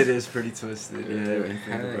 it is pretty twisted. Yeah, Dude, when you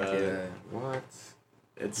think heck about yeah. it. What?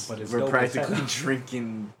 It's But it's we're dope as practically hell.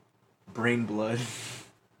 drinking brain blood.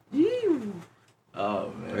 Oh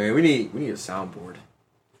man. Man, we need a soundboard.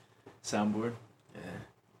 Soundboard.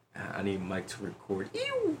 Yeah. I need Mike to record.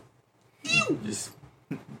 Ew. Just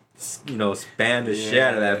spam the shit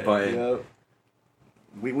out of that button. Yep.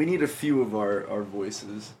 We need a few of our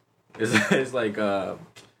voices. It's like It's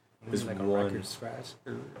There's like a one- record scratch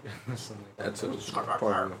or something like that. that's a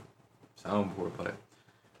part of the soundboard, but I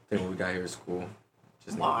think what we got here is cool.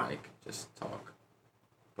 Just need a mic, just talk.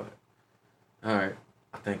 But all right,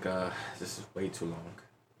 I think this is way too long.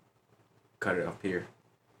 Cut it up here.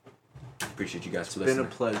 Appreciate you guys It's for been listening. a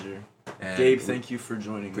pleasure. And Gabe, we thank you for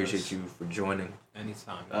joining us. Appreciate you for joining.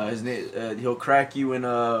 Anytime. His name, he'll crack you in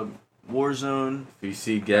Warzone. If you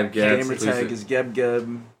see Geb Geb, Gamer please- tag is Geb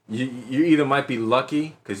Geb. you either might be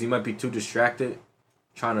lucky because you might be too distracted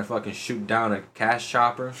trying to fucking shoot down a cash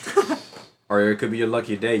chopper, or it could be your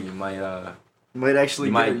lucky day. You might You might actually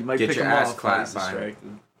You get, might you might get pick your him ass off while he's clapped by him.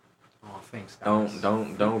 distracted. Oh, thanks, guys.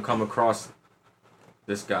 don't come across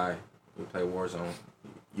this guy who play Warzone.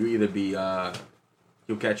 You either be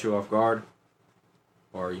he'll catch you off guard,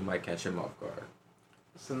 or you might catch him off guard.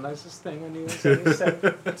 It's the nicest thing anyone's ever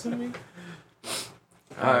said to me.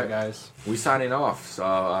 All right, guys. We signing off. So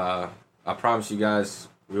I promise you guys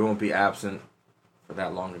we won't be absent for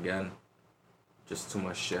that long again. Just too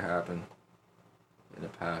much shit happened in the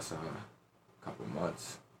past couple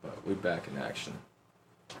months, but we back in action.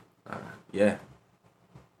 Yeah,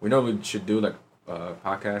 we know we should do like a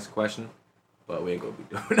podcast question, but we ain't gonna be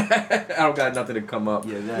doing that. I don't got nothing to come up.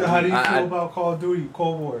 Yeah, Yo, how do you that. feel about Call of Duty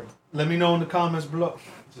Cold War? Let me know in the comments below.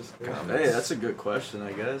 Just Hey, that's a good question,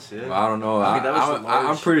 I guess. Yeah. Well, I don't know. I mean, that was a I'm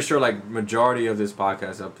large- pretty sure like majority of this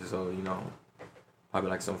podcast episode, probably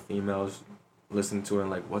like some females listening to it and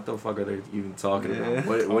like, what the fuck are they even talking about?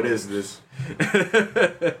 What is this?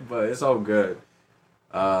 But it's all good.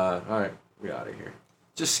 All right, we out of here.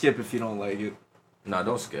 Just skip if you don't like it. No,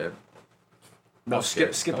 don't skip. No, Don't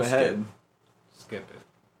skip skip. Don't ahead. Skip it.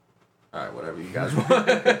 All right, whatever you guys want.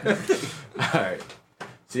 All right.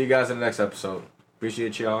 See you guys in the next episode.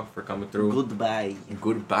 Appreciate y'all for coming through. Goodbye.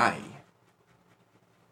 Goodbye.